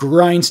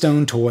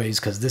Grindstone Toys,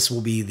 because this will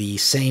be the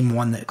same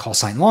one that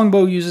Callsign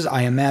Longbow uses,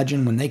 I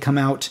imagine, when they come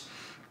out.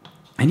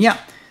 And yeah,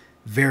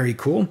 very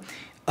cool.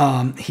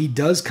 He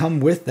does come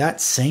with that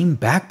same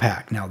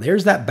backpack. Now,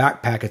 there's that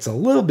backpack. It's a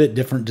little bit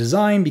different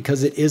design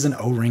because it is an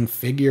O-Ring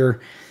figure.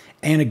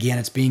 And again,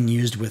 it's being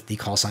used with the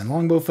Callsign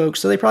Longbow folks,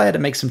 so they probably had to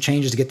make some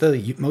changes to get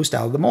the most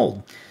out of the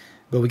mold.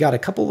 But we got a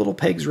couple little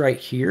pegs right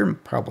here,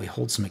 probably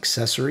hold some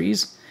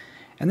accessories.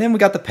 And then we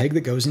got the peg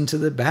that goes into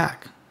the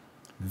back.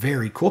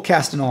 Very cool,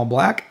 cast in all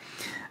black.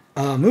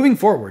 Moving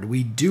forward,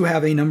 we do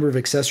have a number of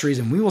accessories,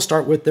 and we will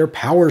start with their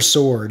power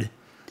sword.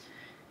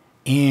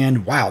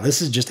 And wow, this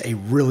is just a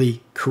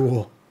really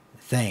cool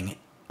thing.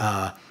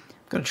 I'm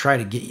going to try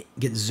to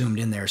get zoomed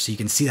in there so you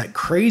can see that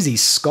crazy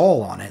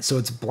skull on it. So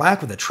it's black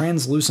with a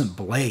translucent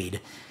blade.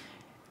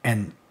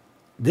 And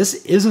this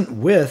isn't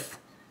with...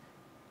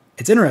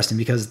 It's interesting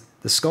because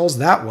the skull's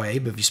that way,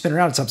 but if you spin it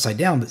around, it's upside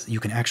down, but you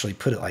can actually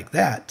put it like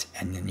that,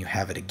 and then you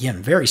have it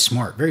again. Very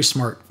smart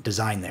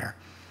design there.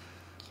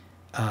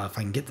 If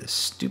I can get this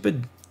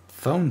stupid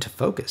phone to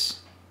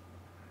focus.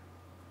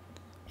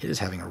 It is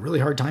having a really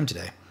hard time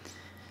today.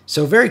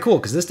 So very cool,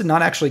 because this did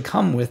not actually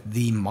come with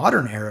the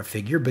modern era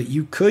figure, but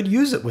you could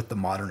use it with the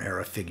modern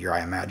era figure,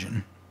 I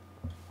imagine.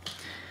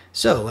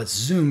 So let's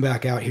zoom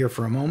back out here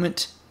for a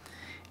moment.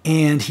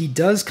 And he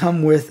does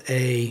come with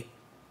a...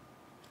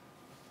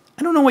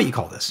 I don't know what you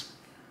call this.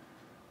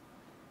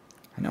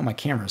 I know my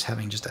camera is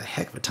having just a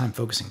heck of a time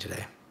focusing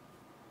today.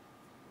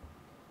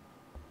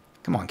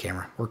 Come on,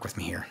 camera. Work with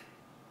me here.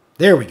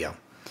 There we go.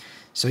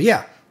 So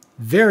yeah,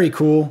 very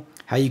cool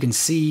how you can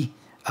see...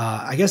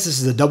 I guess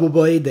this is a double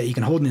blade that you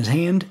can hold in his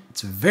hand.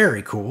 It's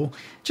very cool.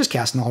 Just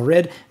cast in all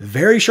red.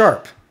 Very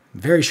sharp.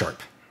 Very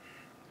sharp.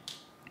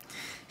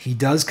 He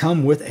does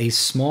come with a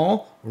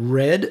small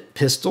red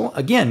pistol.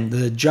 Again,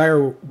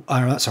 the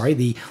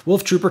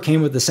Wolf Trooper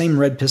came with the same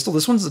red pistol.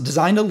 This one's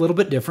designed a little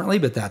bit differently,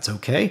 but that's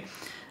okay.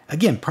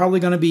 Again, probably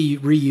going to be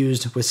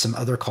reused with some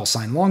other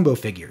Callsign Longbow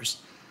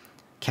figures.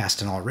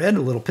 Cast in all red,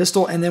 a little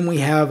pistol. And then we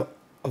have,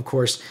 of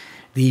course,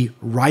 the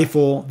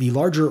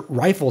larger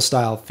rifle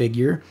style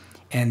figure.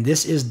 And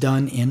this is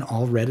done in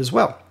all red as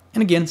well.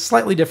 And again,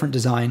 slightly different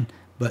design,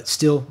 but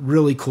still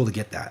really cool to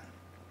get that.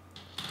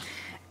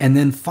 And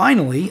then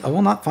finally,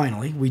 well, not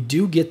finally, we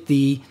do get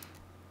the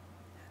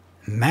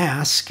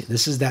mask.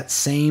 This is that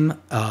same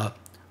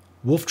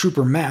Wolf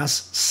Trooper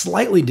mask,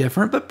 slightly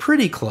different, but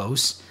pretty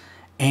close.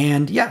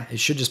 And yeah, it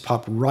should just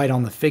pop right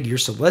on the figure.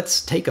 So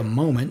let's take a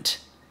moment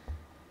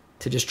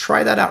to just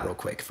try that out real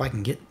quick. If I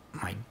can get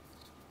my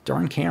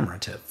darn camera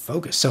to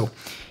focus. So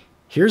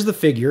here's the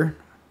figure.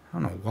 I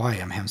don't know why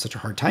I'm having such a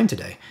hard time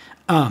today.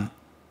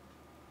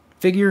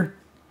 Figure,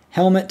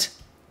 helmet.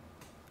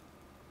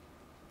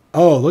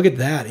 Oh, look at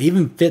that. It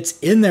even fits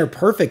in there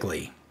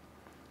perfectly.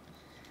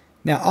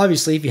 Now,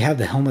 obviously, if you have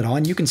the helmet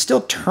on, you can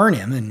still turn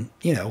him and,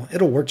 you know,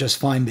 it'll work just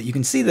fine. But you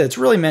can see that it's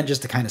really meant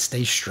just to kind of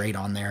stay straight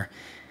on there.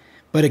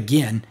 But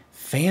again,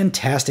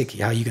 fantastic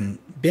how you can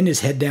bend his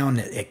head down.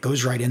 It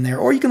goes right in there.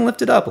 Or you can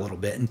lift it up a little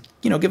bit and,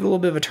 you know, give it a little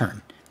bit of a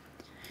turn.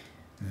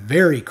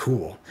 Very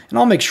cool. And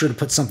I'll make sure to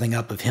put something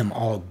up of him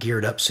all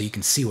geared up so you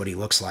can see what he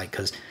looks like,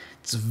 because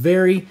it's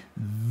very,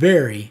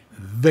 very,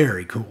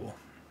 very cool.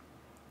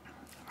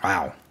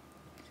 Wow.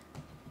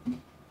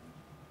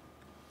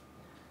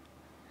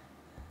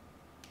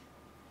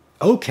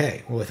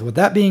 Okay, well, with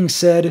that being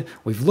said,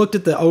 we've looked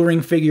at the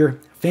O-Ring figure,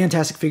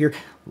 fantastic figure.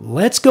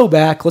 Let's go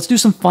back, let's do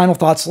some final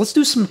thoughts, let's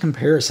do some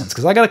comparisons,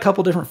 because I got a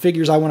couple different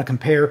figures I want to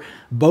compare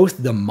both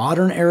the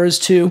modern eras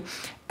to,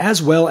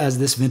 as well as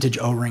this vintage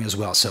O-Ring as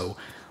well. So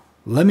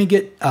let me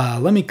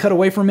cut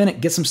away for a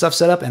minute, get some stuff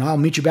set up, and I'll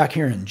meet you back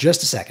here in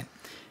just a second.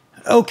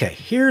 Okay,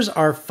 here's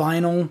our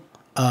final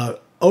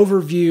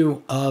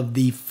overview of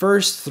the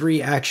first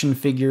 3 action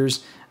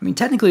figures. I mean,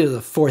 technically the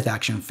 4th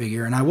action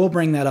figure, and I will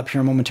bring that up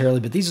here momentarily,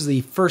 but these are the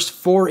first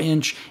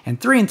 4-inch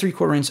and 3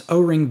 3/4-inch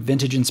O-Ring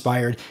vintage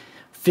inspired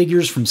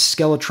figures from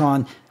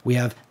Skeletron. We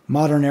have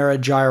modern era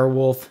Gyre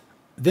Wolf,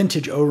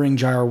 vintage O-Ring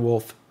Gyre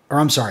Wolf, or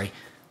I'm sorry,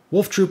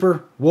 Wolf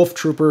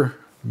Trooper,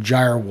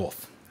 Gyre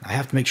Wolf. I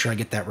have to make sure I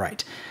get that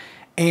right.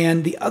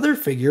 And the other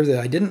figure that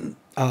I didn't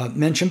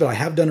mention, but I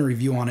have done a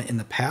review on it in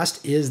the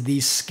past, is the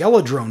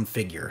Skeletron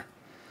figure,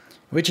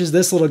 which is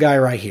this little guy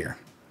right here.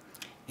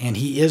 And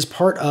he is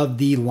part of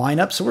the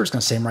lineup, so we're just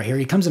going to say him right here.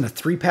 He comes in a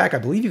 3-pack. I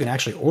believe you can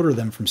actually order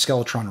them from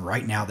Skeletron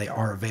right now. They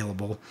are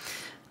available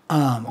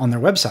on their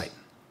website.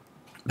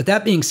 But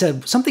that being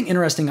said, something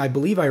interesting I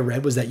believe I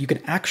read was that you can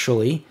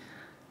actually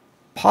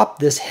pop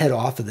this head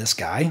off of this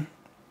guy.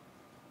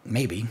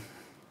 Maybe.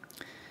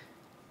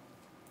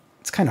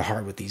 It's kind of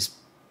hard with these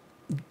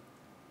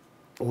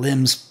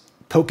limbs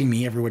poking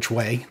me every which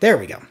way. There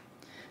we go.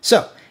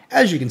 So,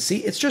 as you can see,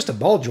 it's just a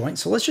ball joint.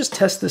 So let's just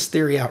test this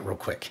theory out real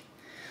quick.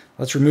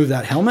 Let's remove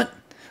that helmet.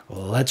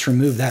 Let's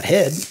remove that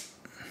head.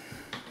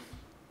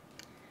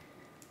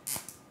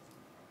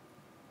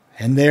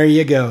 And there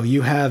you go.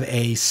 You have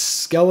a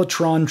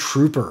Skeletron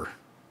Trooper.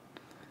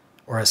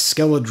 Or a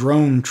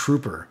Skeledrone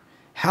Trooper.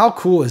 How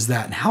cool is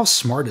that? And how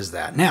smart is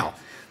that? Now,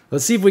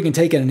 let's see if we can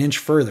take it an inch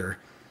further.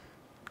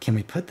 Can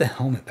we put the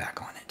helmet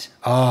back on it?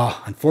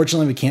 Oh,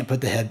 unfortunately, we can't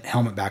put the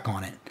helmet back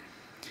on it.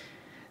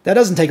 That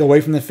doesn't take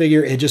away from the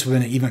figure. It just would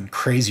have been an even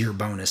crazier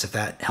bonus if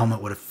that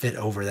helmet would have fit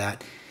over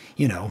that.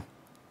 You know,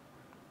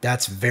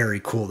 that's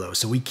very cool, though.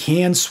 So we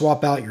can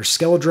swap out your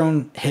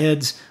Skeledrone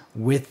heads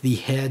with the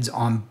heads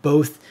on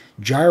both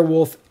Gyre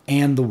Wolf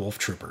and the Wolf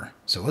Trooper.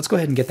 So let's go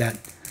ahead and get that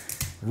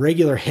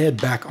regular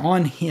head back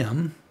on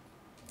him.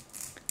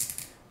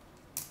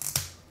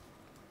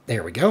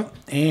 There we go.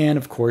 And,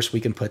 of course,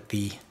 we can put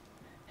the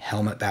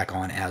helmet back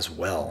on as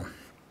well.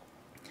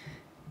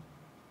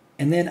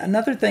 And then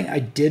another thing I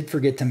did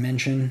forget to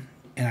mention,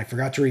 and I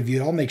forgot to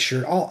review it, I'll make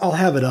sure, I'll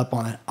have it up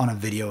on a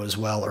video as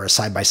well, or a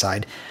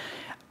side-by-side.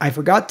 I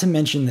forgot to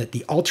mention that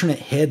the alternate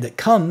head that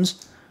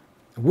comes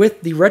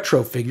with the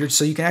retro figure,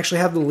 so you can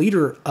actually have the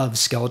leader of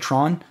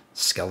Skeletron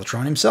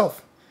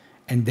himself.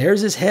 And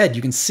there's his head.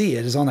 You can see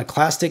it is on a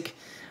classic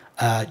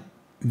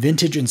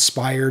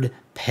vintage-inspired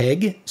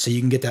peg, so you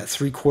can get that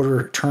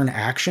 3/4 turn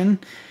action.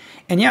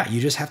 And yeah,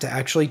 you just have to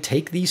actually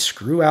take the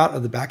screw out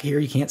of the back here.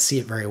 You can't see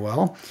it very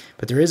well,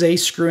 but there is a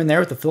screw in there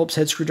with the Phillips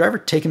head screwdriver.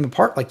 Take them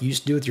apart like you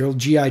used to do with your old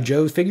G.I.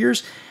 Joe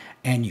figures,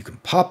 and you can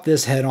pop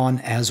this head on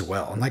as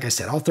well. And like I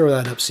said, I'll throw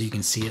that up so you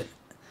can see it,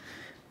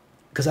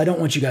 because I don't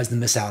want you guys to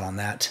miss out on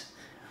that,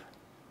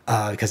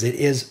 because it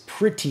is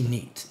pretty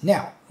neat.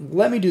 Now,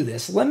 let me do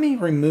this. Let me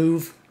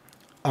remove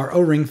our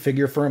O-ring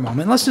figure for a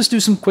moment. Let's just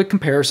do some quick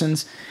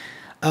comparisons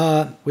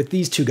with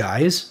these two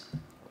guys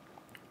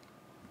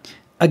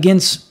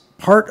against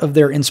part of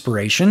their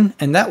inspiration,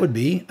 and that would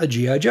be a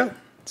G.I. Joe.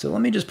 So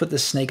let me just put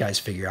this Snake Eyes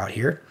figure out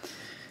here,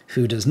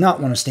 who does not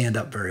want to stand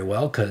up very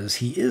well because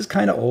he is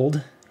kind of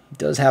old. He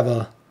does have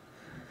a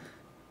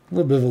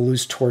little bit of a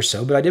loose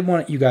torso, but I did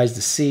want you guys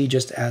to see,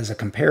 just as a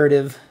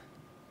comparative,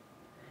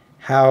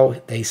 how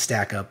they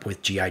stack up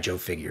with G.I. Joe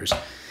figures,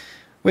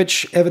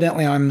 which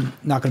evidently I'm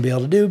not going to be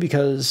able to do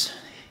because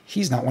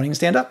he's not wanting to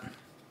stand up.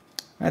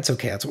 That's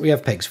okay. That's what we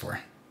have pegs for,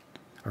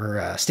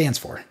 or stands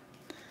for.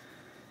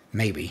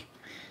 Maybe.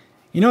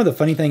 You know, the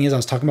funny thing is, I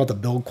was talking about the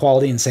build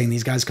quality and saying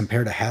these guys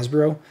compare to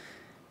Hasbro.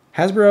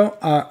 Hasbro,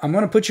 I'm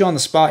going to put you on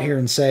the spot here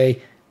and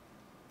say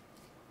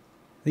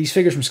these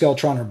figures from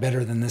Skeletron are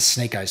better than this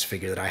Snake Eyes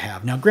figure that I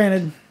have. Now,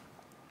 granted,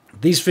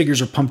 these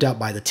figures are pumped out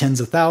by the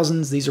tens of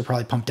thousands. These are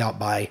probably pumped out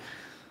by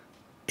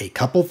a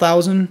couple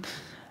thousand.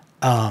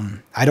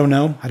 I don't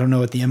know. I don't know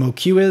what the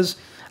MOQ is.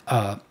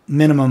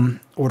 Minimum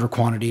order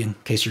quantity, in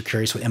case you're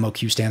curious what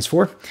MOQ stands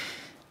for.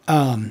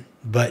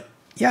 But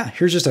yeah,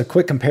 here's just a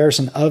quick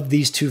comparison of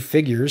these two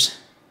figures.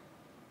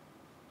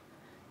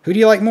 Who do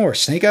you like more,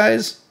 Snake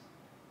Eyes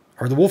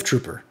or the Wolf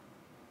Trooper?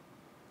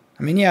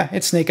 I mean, yeah,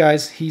 it's Snake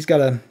Eyes. He's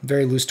got a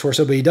very loose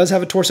torso, but he does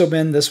have a torso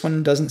bend. This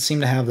one doesn't seem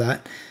to have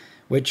that,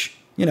 which,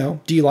 you know,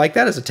 do you like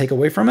that as a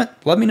takeaway from it?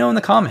 Let me know in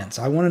the comments.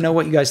 I want to know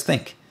what you guys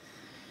think.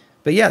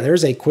 But yeah,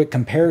 there's a quick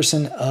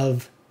comparison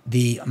of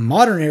the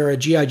modern era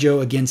G.I.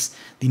 Joe against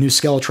the new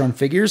Skeletron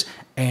figures.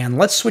 And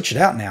let's switch it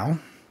out now.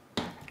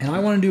 And I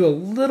want to do a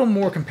little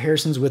more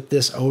comparisons with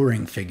this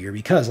O-ring figure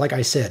because, like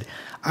I said,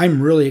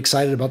 I'm really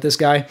excited about this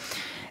guy.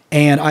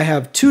 And I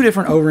have two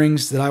different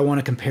O-rings that I want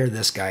to compare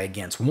this guy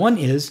against. One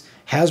is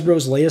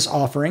Hasbro's latest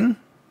offering.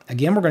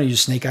 Again, we're going to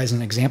use Snake Eyes as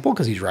an example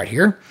because he's right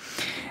here.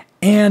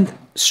 And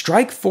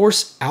Strike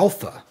Force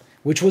Alpha,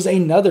 which was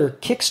another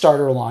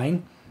Kickstarter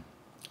line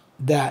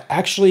that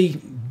actually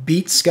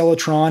beat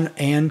Skeletron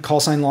and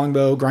Callsign,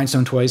 Longbow,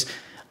 Grindstone Toys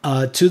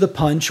to the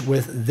punch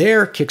with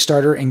their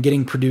Kickstarter and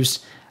getting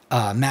produced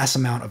mass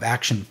amount of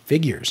action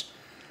figures.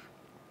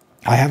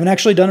 I haven't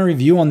actually done a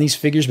review on these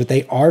figures, but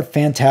they are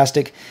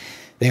fantastic.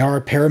 They are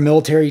a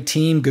paramilitary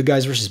team, good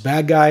guys versus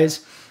bad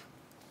guys.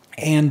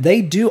 And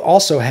they do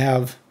also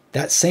have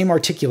that same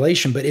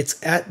articulation, but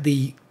it's at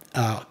the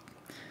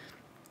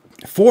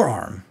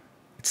forearm.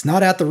 It's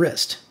not at the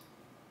wrist.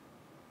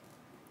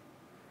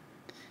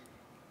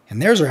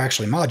 And theirs are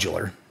actually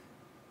modular.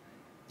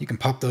 You can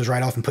pop those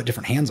right off and put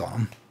different hands on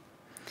them.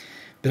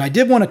 But I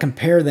did want to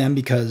compare them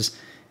because,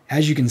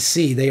 as you can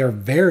see, they are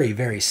very,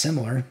 very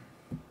similar.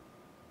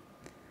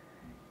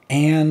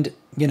 And,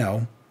 you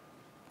know,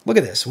 look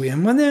at this.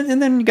 And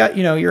then you got,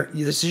 you know,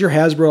 this is your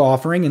Hasbro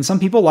offering, and some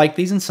people like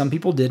these and some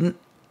people didn't.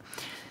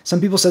 Some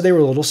people said they were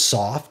a little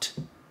soft.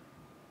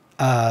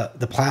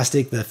 The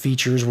plastic, the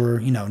features were,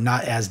 you know,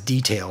 not as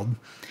detailed.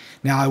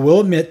 Now, I will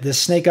admit this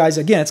Snake Eyes,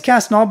 again, it's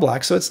cast in all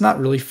black, so it's not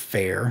really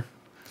fair.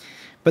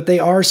 But they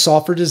are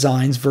softer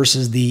designs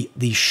versus the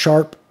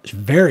sharp,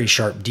 very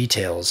sharp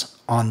details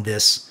on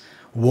this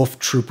Wolf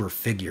Trooper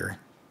figure.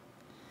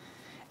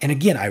 And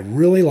again, I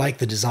really like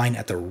the design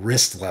at the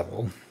wrist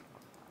level.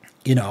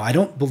 You know, I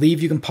don't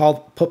believe you can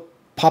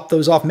pop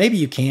those off. Maybe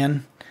you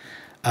can.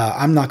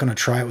 I'm not going to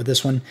try it with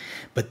this one.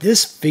 But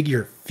this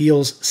figure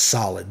feels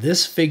solid.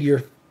 This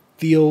figure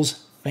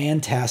feels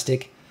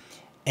fantastic.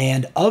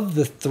 And of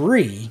the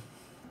three,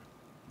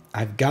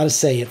 I've got to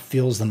say it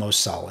feels the most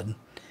solid.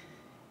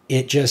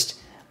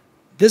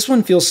 This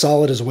one feels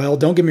solid as well.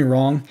 Don't get me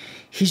wrong.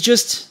 He's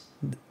just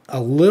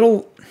a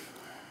little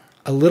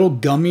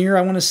gummier,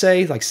 I want to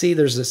say. Like, see,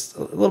 there's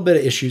a little bit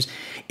of issues.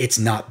 It's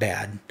not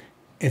bad.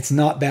 It's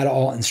not bad at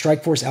all. And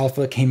Strike Force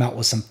Alpha came out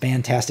with some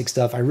fantastic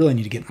stuff. I really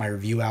need to get my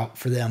review out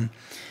for them.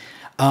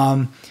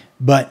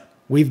 But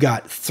we've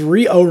got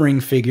 3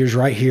 O-ring figures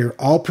right here,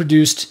 all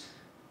produced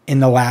in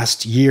the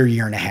last year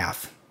and a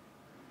half.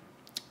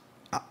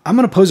 I'm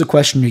going to pose a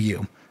question to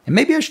you, and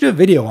maybe I should do a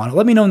video on it.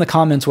 Let me know in the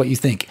comments what you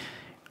think.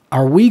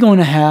 Are we going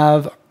to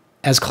have,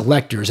 as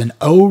collectors, an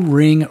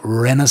O-ring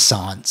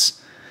renaissance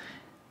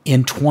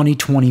in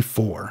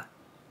 2024?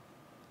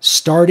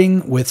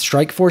 Starting with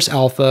Strike Force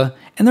Alpha,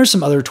 and there's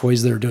some other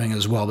toys that are doing it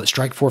as well, but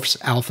Strike Force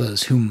Alpha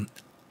is whom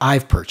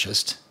I've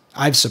purchased,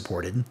 I've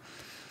supported.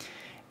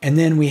 And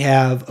then we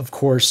have, of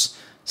course,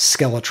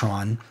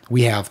 Skeletron.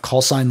 We have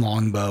Callsign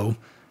Longbow.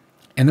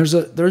 And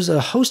there's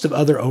a host of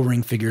other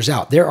O-ring figures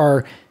out. There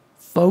are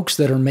folks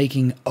that are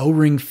making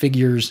O-ring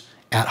figures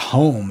at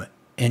home,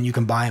 and you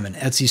can buy them in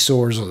Etsy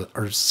stores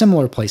or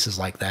similar places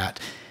like that.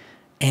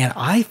 And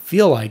I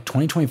feel like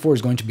 2024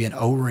 is going to be an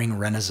O-ring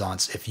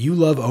renaissance. If you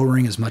love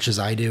O-ring as much as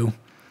I do,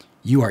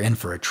 you are in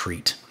for a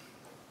treat.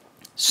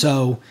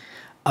 So,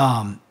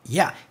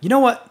 yeah, you know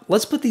what?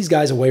 Let's put these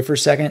guys away for a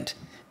second,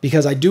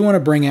 because I do want to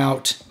bring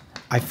out,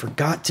 I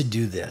forgot to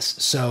do this.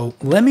 So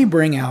let me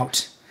bring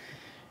out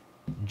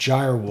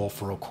Gyre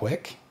Wolf real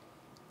quick,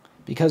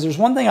 because there's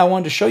one thing I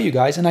wanted to show you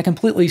guys, and I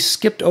completely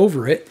skipped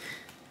over it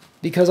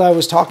because I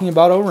was talking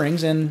about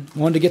O-rings and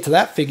wanted to get to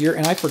that figure,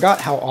 and I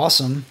forgot how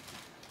awesome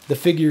the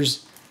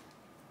figures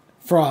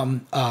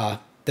from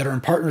that are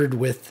partnered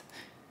with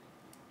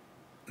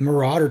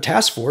Marauder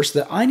Task Force,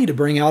 that I need to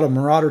bring out a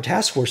Marauder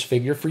Task Force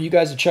figure for you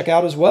guys to check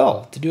out as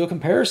well, to do a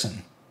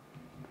comparison.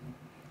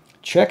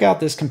 Check out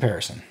this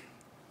comparison.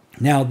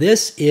 Now,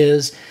 this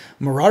is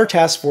Marauder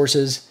Task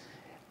Force's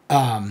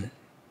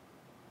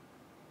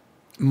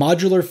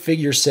modular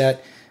figure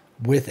set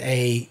with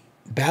a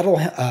battle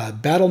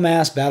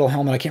mask, battle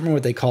helmet. I can't remember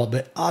what they call it,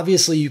 but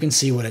obviously you can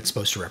see what it's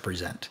supposed to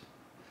represent.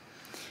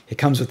 It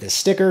comes with this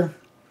sticker,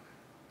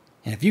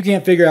 and if you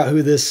can't figure out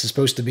who this is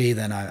supposed to be,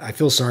 then I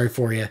feel sorry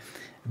for you.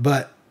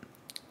 But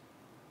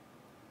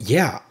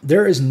yeah,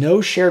 there is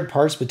no shared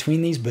parts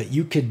between these, but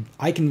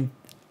I can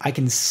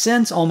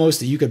sense almost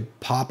that you could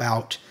pop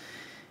out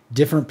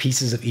different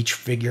pieces of each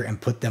figure and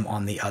put them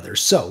on the other.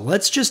 So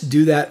let's just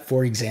do that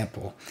for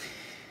example.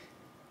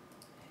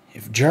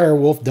 If Gyre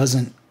Wolf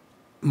doesn't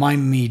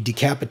mind me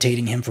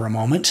decapitating him for a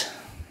moment,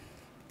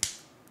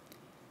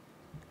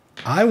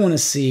 I want to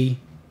see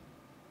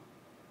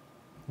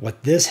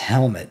what this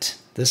helmet,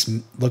 this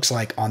looks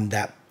like on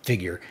that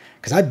figure,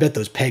 because I bet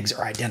those pegs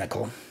are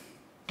identical.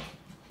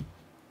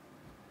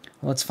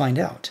 Let's find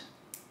out.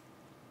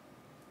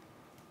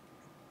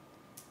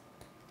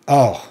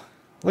 Oh,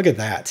 look at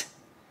that.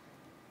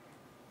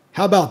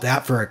 How about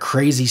that for a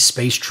crazy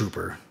space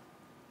trooper?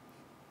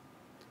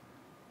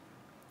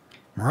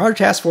 Marauder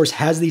Task Force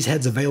has these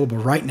heads available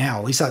right now.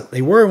 At least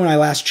they were when I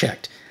last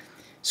checked.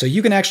 So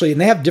you can actually, and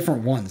they have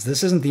different ones.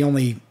 This isn't the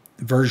only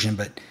version,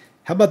 but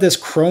how about this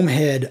chrome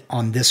head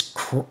on this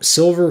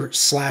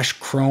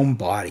silver/chrome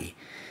body?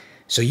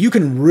 So you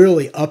can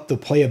really up the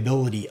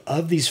playability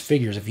of these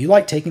figures. If you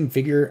like taking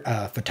figure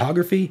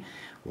photography,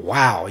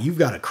 wow, you've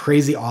got a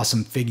crazy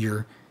awesome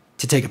figure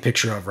to take a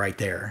picture of right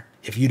there.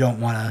 If you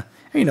don't want to,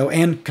 you know,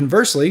 and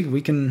conversely,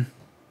 we can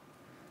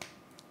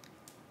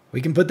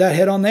put that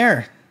head on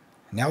there.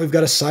 Now we've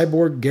got a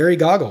cyborg Gary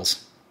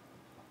goggles.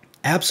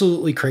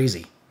 Absolutely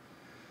crazy.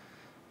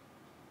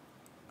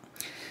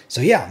 So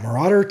yeah,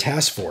 Marauder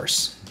Task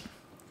Force,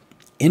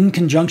 in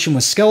conjunction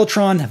with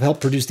Skeletron, have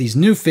helped produce these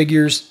new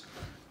figures,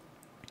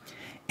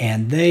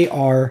 and they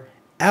are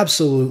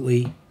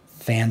absolutely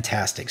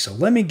fantastic. So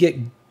let me get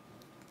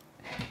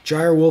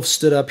Gyre Wolf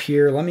stood up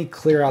here. Let me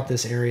clear out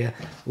this area.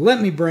 Let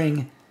me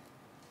bring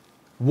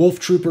Wolf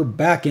Trooper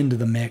back into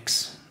the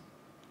mix.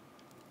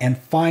 And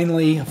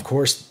finally, of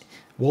course,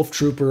 Wolf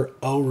Trooper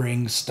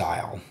O-ring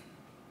style.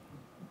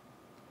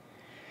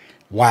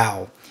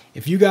 Wow.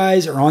 If you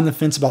guys are on the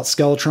fence about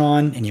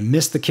Skeletron and you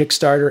missed the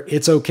Kickstarter,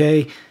 it's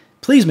okay.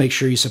 Please make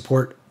sure you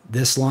support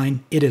this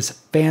line. It is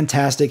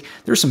fantastic.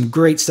 There's some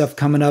great stuff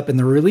coming up, and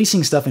they're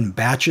releasing stuff in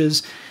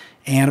batches.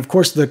 And of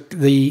course,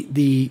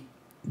 the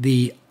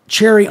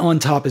cherry on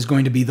top is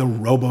going to be the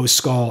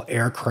Robo-Skull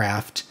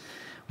aircraft,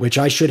 which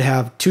I should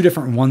have 2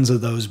 different ones of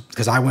those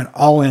because I went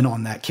all in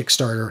on that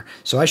Kickstarter.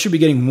 So I should be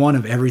getting one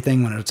of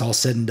everything when it's all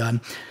said and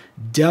done.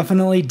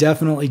 Definitely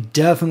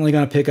going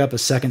to pick up a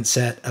second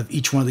set of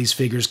each one of these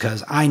figures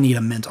because I need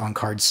a mint on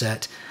card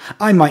set.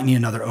 I might need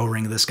another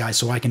O-ring of this guy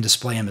so I can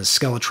display him as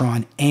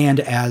Skeletron and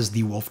as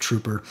the Wolf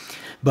Trooper.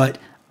 But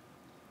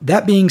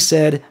That being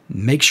said,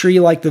 make sure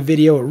you like the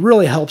video. It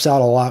really helps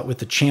out a lot with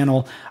the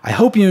channel. I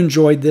hope you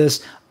enjoyed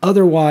this.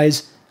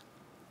 Otherwise,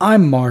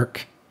 I'm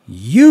Mark.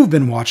 You've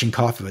been watching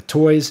Coffee with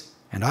Toys,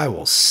 and I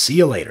will see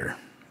you later.